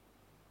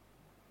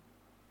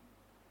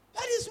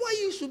 That is why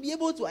you should be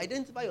able to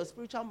identify your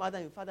spiritual mother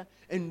and father,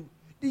 and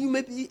you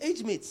may be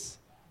age mates,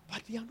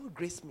 but we are not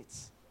grace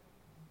mates.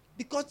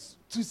 Because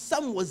to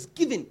some was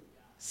given,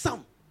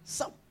 some.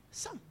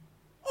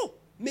 Oh,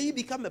 may you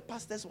become a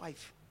pastor's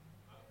wife.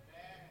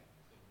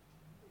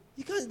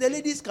 Because the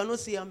ladies cannot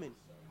say amen.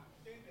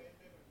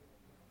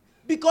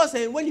 Because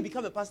when you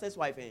become a pastor's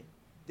wife,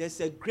 there's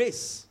a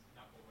grace.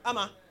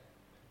 Amma,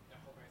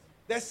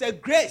 there's a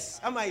grace.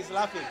 Amma is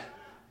laughing.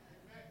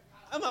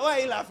 Amma, why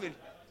are you laughing?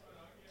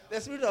 The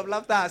spirit of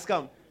laughter has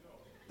come.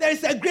 There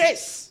is a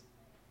grace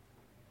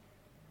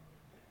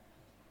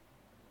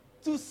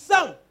to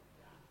some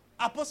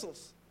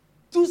apostles,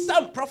 to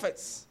some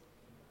prophets.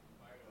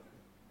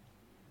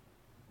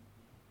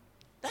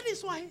 That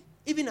is why,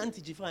 even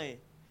Auntie Jifai,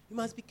 you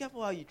must be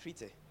careful how you treat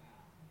her.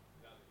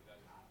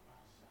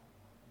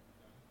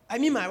 I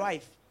mean my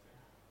wife.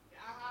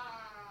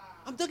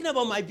 I'm talking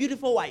about my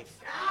beautiful wife.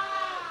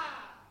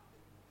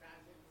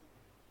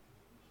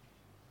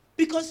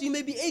 Because you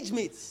may be age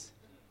mates,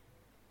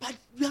 but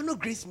we are not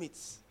grace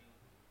mates.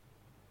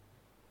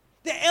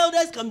 The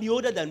elders can be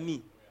older than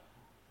me,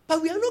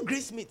 but we are not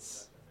grace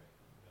mates.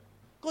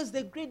 Because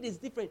the grade is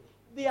different.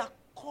 They are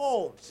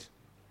called.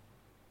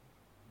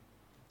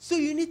 So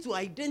you need to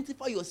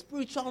identify your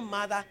spiritual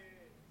mother.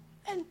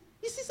 And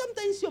you see,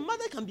 sometimes your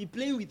mother can be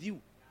playing with you,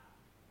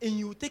 and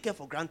you take her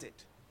for granted.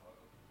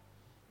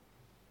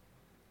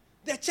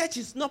 The church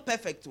is not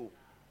perfect, too.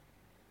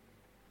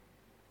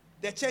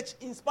 The church,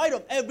 in spite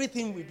of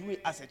everything we do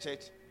as a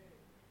church,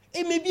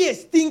 it may be a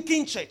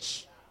stinking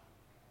church.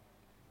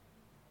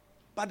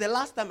 But the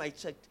last time I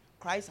checked,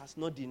 Christ has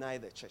not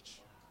denied the church.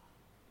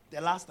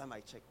 The last time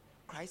I checked,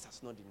 Christ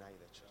has not denied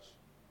the church.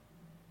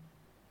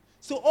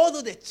 So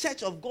although the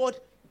church of God,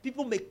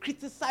 people may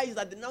criticize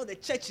that now the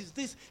church is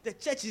this, the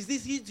church is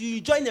this.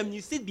 You join them,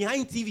 you sit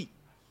behind TV.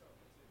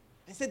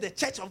 And say the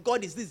church of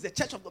God is this, the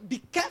church of God.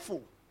 Be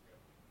careful.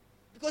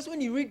 Because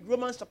when you read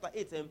Romans chapter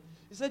 8, it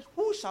said,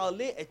 who shall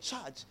lay a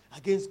charge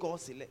against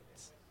God's elect?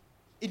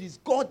 It is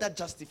God that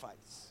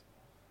justifies.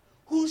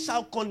 Who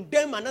shall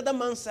condemn another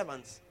man's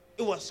servants?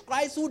 It was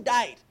Christ who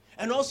died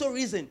and also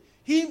risen.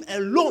 Him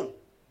alone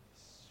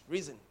is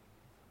risen.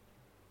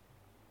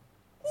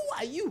 Who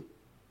are you?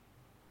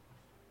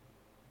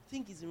 I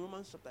think it's in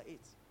Romans chapter 8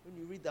 when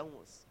you read that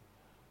once.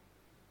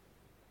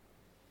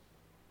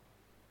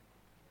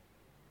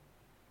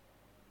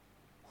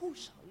 Who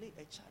shall lay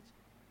a charge?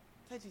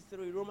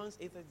 33, Romans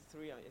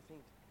 8:33, I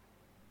think.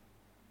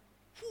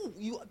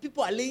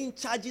 People are laying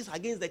charges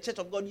against the church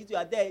of God. You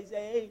are there. You say,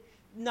 hey,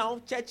 now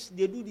church,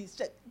 they do this.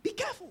 Church. Be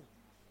careful.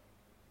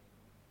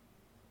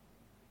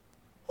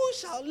 Who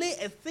shall lay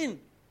a thing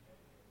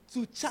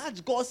to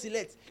charge God's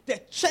elect?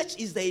 The church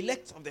is the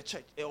elect of the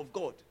church, of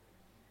God.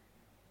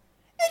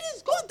 It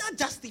is God that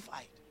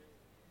justified.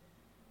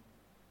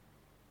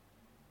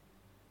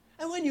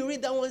 And when you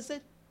read that one, it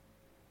said,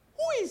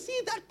 who is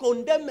he that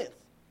condemneth?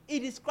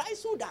 It is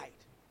Christ who died.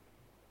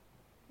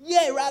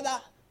 Yea,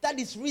 rather, that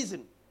is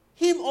risen.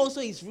 Him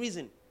also is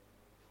risen,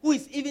 who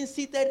is even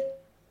seated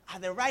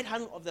at the right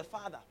hand of the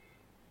Father,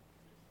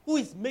 who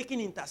is making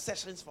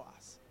intercessions for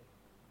us.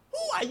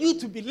 Who are you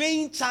to be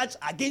laying charge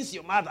against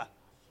your mother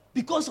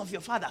because of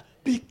your father?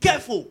 Be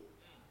careful.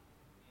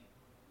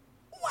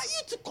 Who are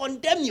you to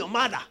condemn your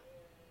mother?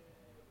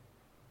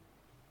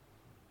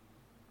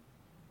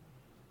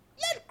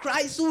 Let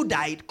Christ who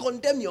died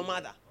condemn your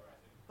mother.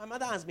 My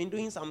mother has been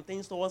doing some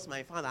things towards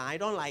my father I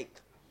don't like.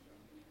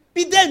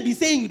 Be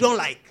saying you don't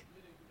like.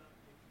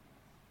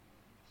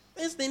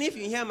 First thing, if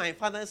you hear my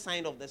father's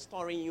side of the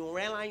story, you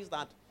realize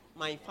that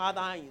my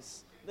father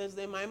is...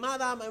 my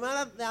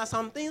mother, there are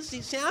some things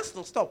she has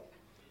to stop.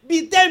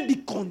 Be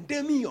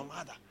condemning your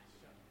mother.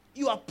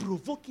 You are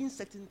provoking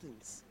certain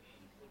things.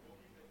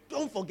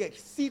 Don't forget,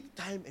 seed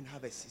time and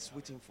harvest is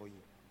waiting for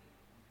you.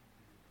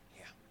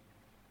 Yeah.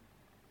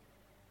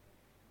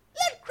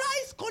 Let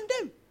Christ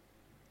condemn.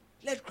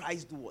 Let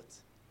Christ do what?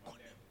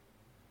 Condemn.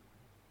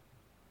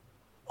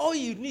 All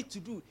you need to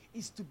do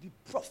is to be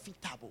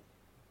profitable.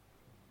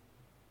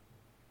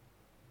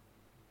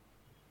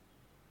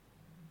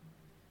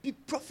 Be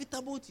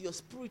profitable to your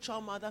spiritual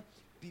mother.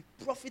 Be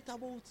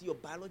profitable to your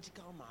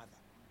biological mother.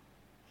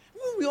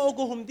 When we all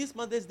go home this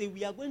Mother's Day,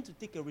 we are going to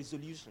take a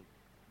resolution.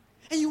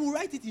 And you will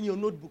write it in your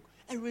notebook.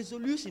 A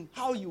resolution,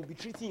 how you will be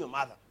treating your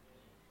mother.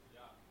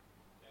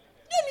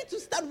 You don't need to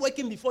start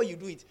working before you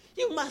do it.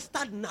 You must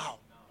start now.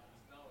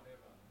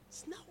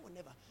 It's now or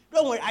never.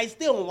 Don't worry, I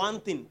stay on one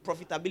thing,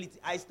 profitability.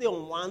 I stay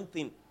on one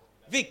thing.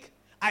 Vic,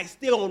 I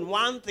stay on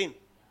one thing.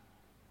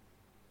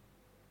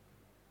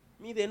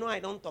 Me, they know I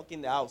don't talk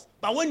in the house.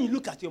 But when you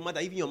look at your mother,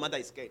 even your mother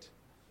is scared.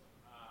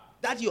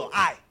 That's your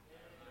eye.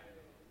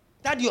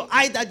 That's your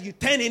eye that you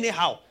turn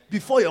anyhow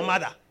before your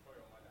mother.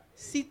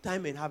 Seed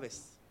time and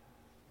harvest.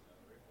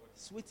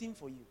 It's waiting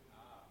for you.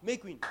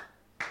 Make win.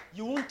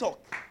 You won't talk.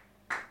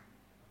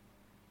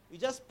 You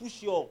just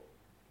push your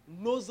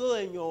nozzle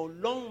and your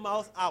long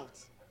mouth out.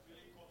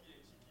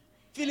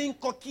 Feeling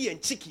cocky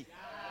and cheeky.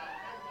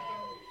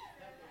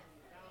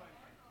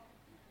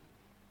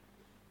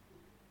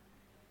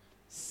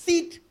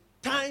 Seed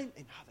time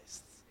and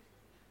harvest.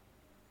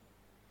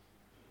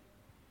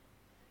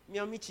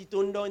 Miami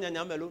chitondo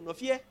nyanyamelo no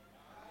fear.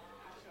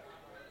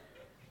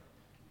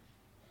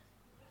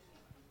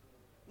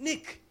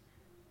 Nick,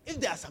 if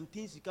there are some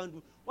things you can't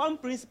do, one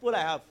principle I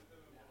have,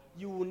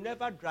 you will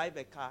never drive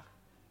a car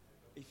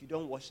if you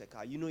don't wash a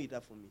car. You know it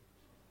for me.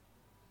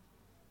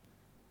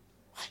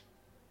 Why?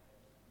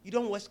 You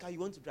don't wash car, you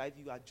want to drive,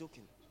 you are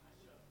joking.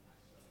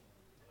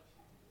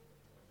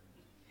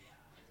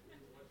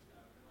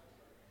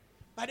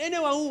 But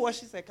anyone who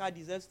washes a car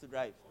deserves to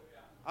drive.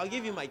 I'll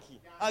give you my key.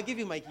 I'll give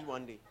you my key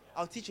one day.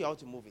 I'll teach you how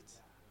to move it.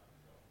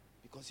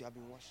 Because you have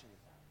been washing it.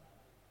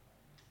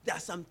 There are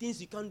some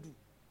things you can't do.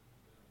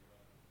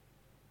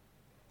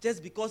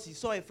 Just because you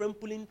saw a friend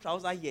pulling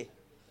trouser here,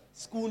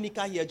 school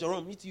knicker here,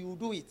 Jerome, you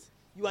do it.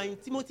 You are in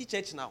Timothy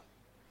Church now.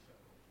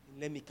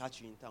 Let me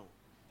catch you in town.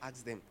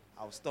 Ask them.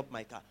 I'll stop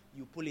my car.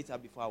 You pull it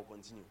up before I'll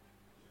continue.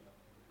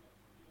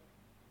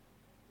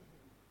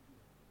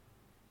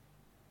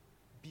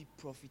 Be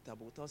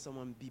profitable. Tell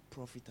someone, be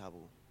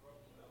profitable.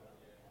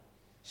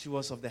 She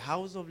was of the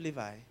house of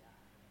Levi.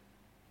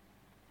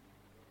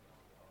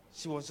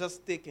 She was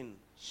just taken.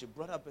 She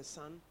brought up a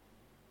son.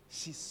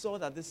 She saw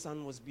that this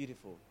son was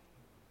beautiful.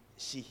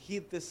 She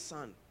hid this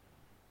son.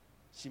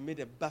 She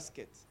made a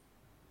basket.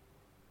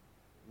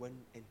 Went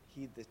and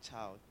hid the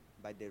child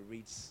by the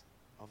reeds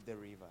of the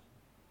river.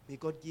 May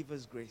God give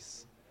us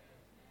grace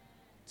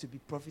to be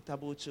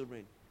profitable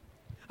children.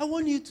 I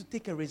want you to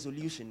take a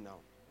resolution now.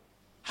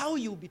 How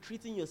you'll be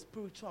treating your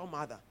spiritual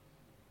mother.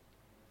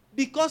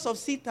 Because of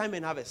seed time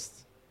and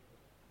harvest.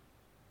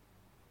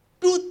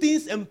 Do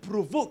things and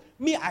provoke.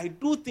 Me, I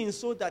do things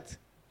so that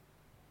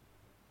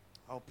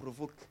I'll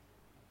provoke.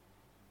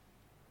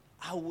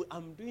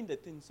 I'm doing the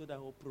thing so that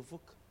I'll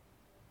provoke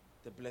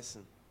the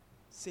blessing.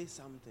 Say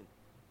something.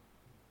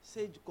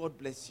 Say, God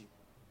bless you.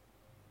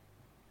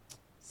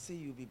 Say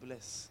you'll be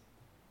blessed.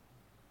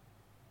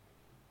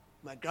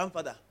 My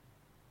grandfather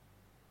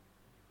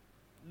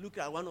looked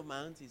at one of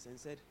my aunties and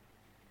said,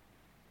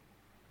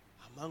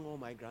 among all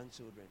my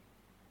grandchildren,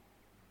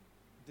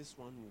 this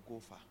one will go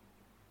far.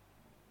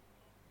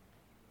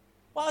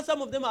 While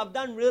some of them have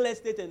done real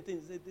estate and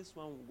things, say, this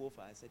one will go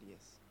for. I said,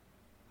 yes.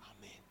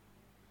 Amen.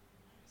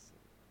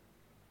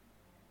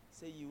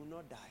 Say, you will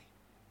not die.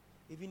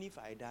 Even if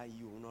I die,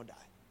 you will not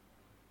die.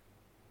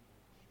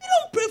 You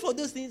don't pray for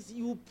those things,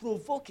 you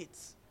provoke it.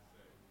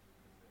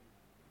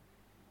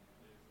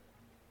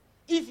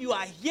 If you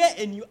are here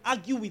and you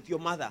argue with your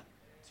mother,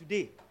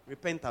 today,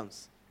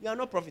 repentance. You are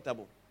not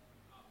profitable.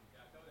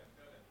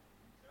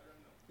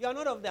 You are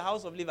not of the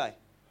house of Levi.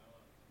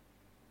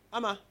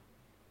 Amma,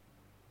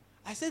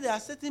 I said there are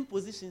certain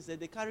positions that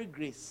they carry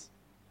grace.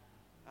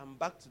 I'm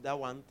back to that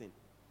one thing.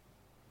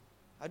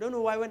 I don't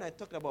know why when I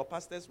talked about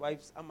pastors'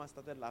 wives, Amma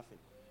started laughing.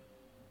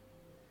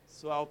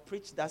 So I'll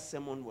preach that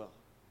sermon well.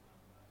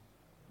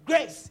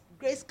 Grace.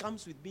 Grace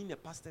comes with being a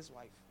pastor's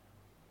wife.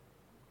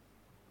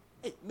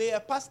 Hey, may a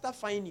pastor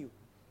find you.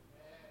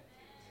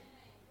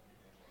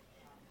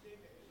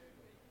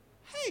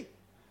 Hey,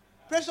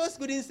 Precious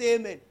couldn't say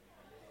amen.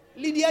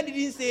 Lydia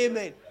didn't say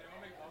amen.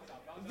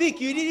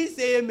 Vic, you didn't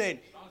say amen.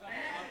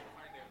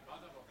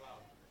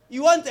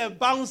 You want a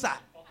bouncer.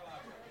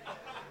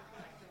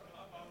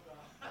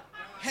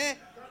 Hey,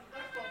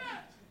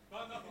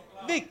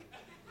 Vic,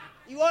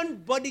 you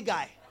want body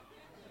guy.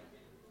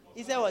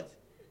 He said what?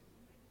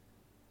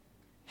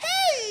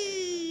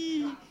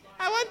 Hey,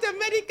 I want a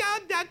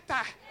medical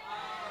doctor.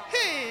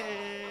 Hey,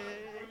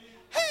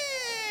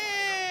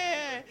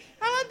 hey,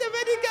 I want a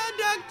medical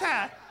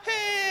doctor.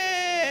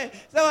 Hey,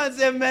 someone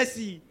say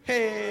mercy.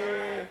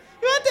 Hey,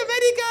 you want a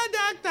medical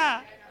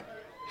doctor?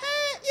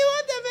 Hey, you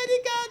want a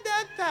medical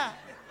doctor?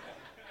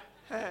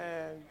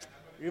 Hey,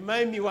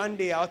 remind me one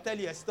day, I'll tell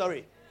you a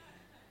story.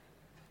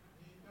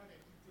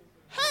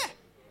 Hey,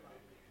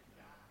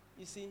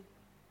 you see,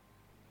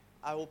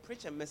 I will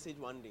preach a message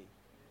one day,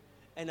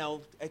 and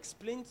I'll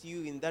explain to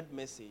you in that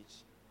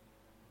message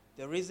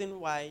the reason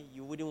why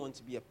you wouldn't want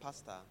to be a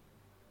pastor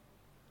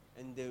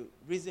and the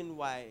reason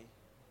why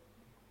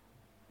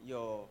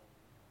your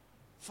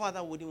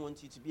father wouldn't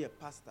want you to be a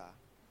pastor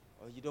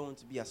or you don't want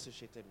to be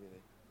associated with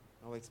it.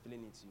 I'll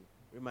explain it to you.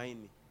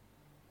 Remind me.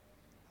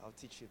 I'll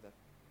teach you that.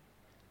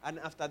 And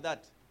after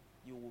that,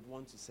 you would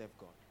want to serve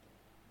God.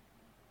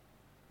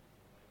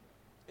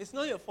 It's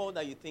not your fault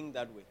that you think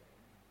that way.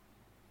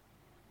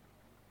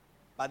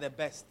 But the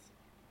best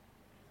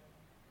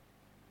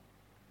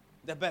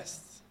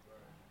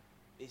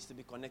is to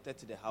be connected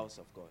to the house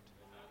of God.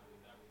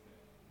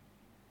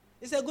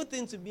 It's a good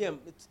thing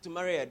to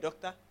marry a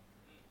doctor.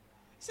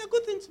 It's a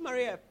good thing to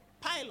marry a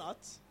pilot.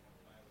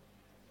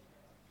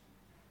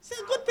 It's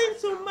a good thing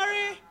to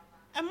marry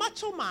a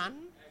macho man.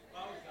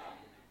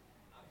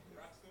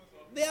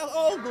 They are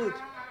all good.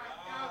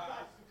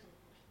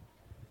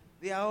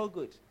 They are all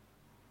good.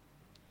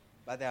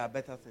 But there are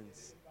better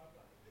things.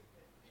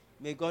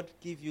 May God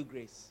give you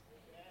grace.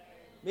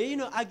 May you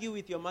not argue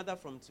with your mother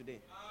from today.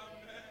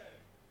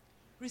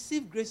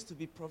 Receive grace to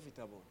be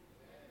profitable.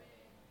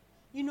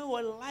 You know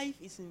what? Life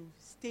is in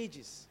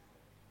stages.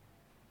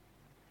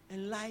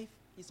 And life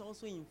is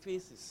also in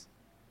phases.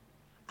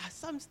 At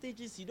some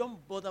stages, you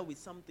don't bother with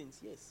some things,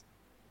 yes.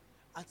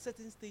 At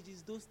certain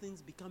stages, those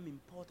things become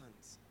important.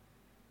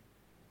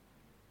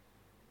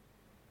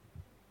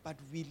 But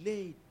we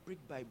lay it brick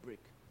by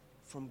brick,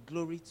 from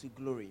glory to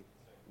glory,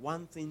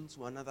 one thing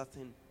to another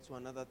thing to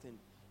another thing.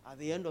 At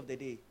the end of the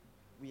day,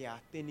 we are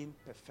attaining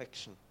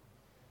perfection.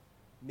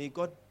 May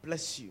God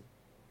bless you.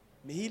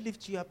 May He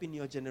lift you up in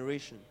your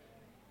generation.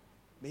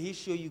 May He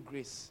show you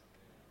grace.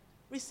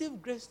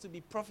 Receive grace to be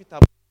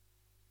profitable.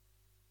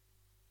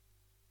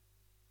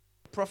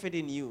 Profit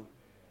in you.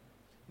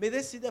 May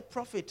they see the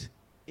profit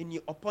in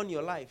you upon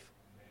your life.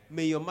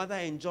 May your mother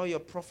enjoy your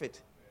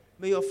profit.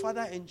 May your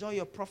father enjoy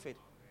your profit.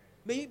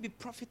 May you be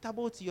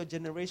profitable to your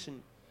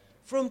generation.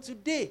 From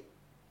today,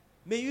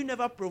 may you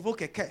never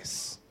provoke a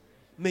curse.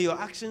 May your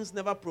actions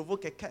never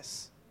provoke a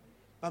curse.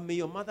 But may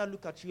your mother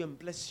look at you and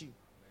bless you.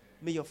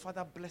 May your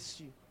father bless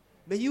you.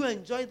 May you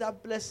enjoy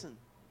that blessing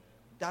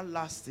that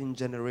lasts in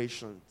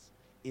generations.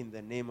 In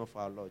the name of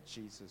our Lord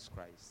Jesus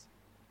Christ.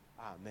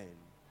 Amen.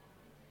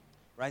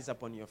 Rise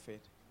up on your feet.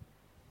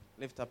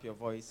 Lift up your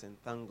voice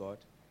and thank God.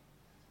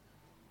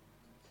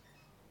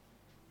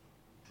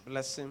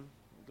 Bless Him.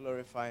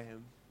 Glorify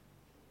Him.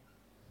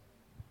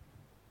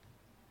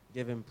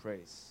 Give Him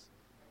praise.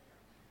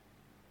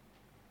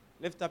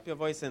 Lift up your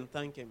voice and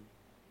thank Him.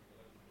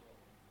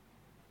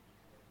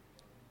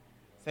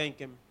 Thank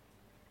Him.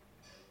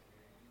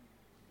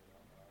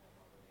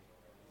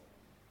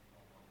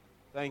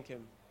 Thank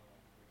Him.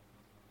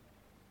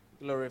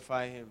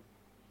 Glorify Him.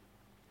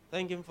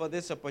 Thank Him for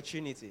this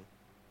opportunity.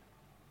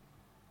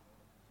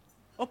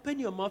 Open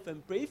your mouth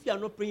and pray. If you are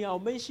not praying, I'll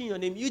mention your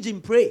name. Eugene,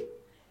 pray.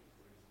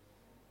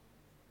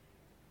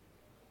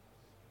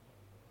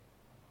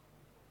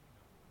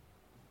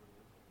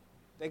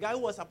 The guy who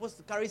was supposed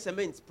to carry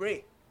cement,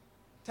 pray.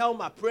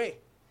 Thelma, pray.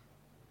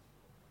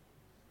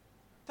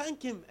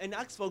 Thank Him and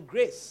ask for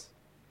grace.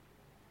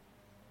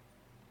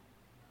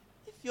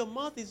 If your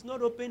mouth is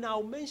not open,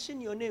 I'll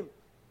mention your name.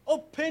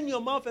 Open your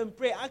mouth and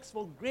pray. Ask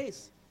for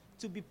grace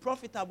to be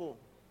profitable.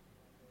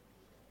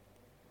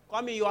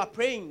 Kwame, you are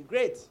praying.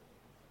 Great.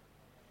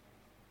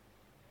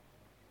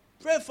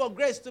 Pray for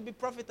grace to be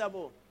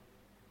profitable.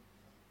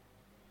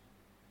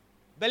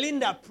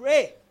 Belinda,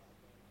 pray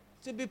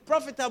to be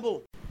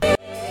profitable.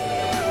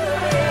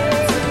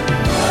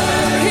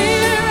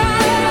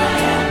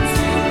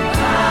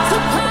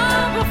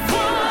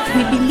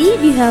 We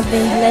believe you have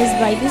been blessed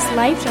by this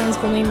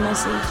life-transforming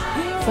message.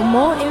 For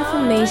more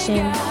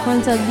information,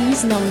 contact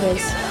these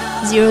numbers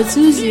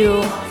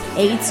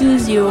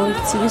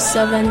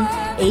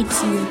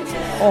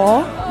 020-820-2782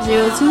 or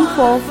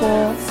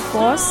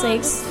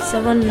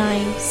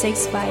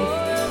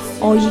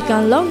 0244-467965. Or you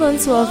can log on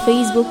to our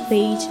Facebook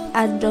page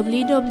at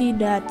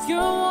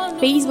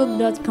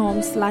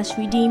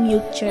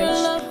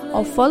www.facebook.com/RedeemYouthChurch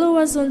or follow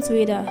us on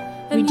Twitter,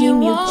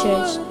 Redeem Youth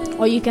Church.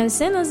 Or you can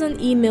send us an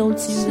email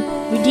to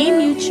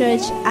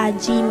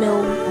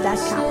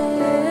redeemyouthchurch@gmail.com.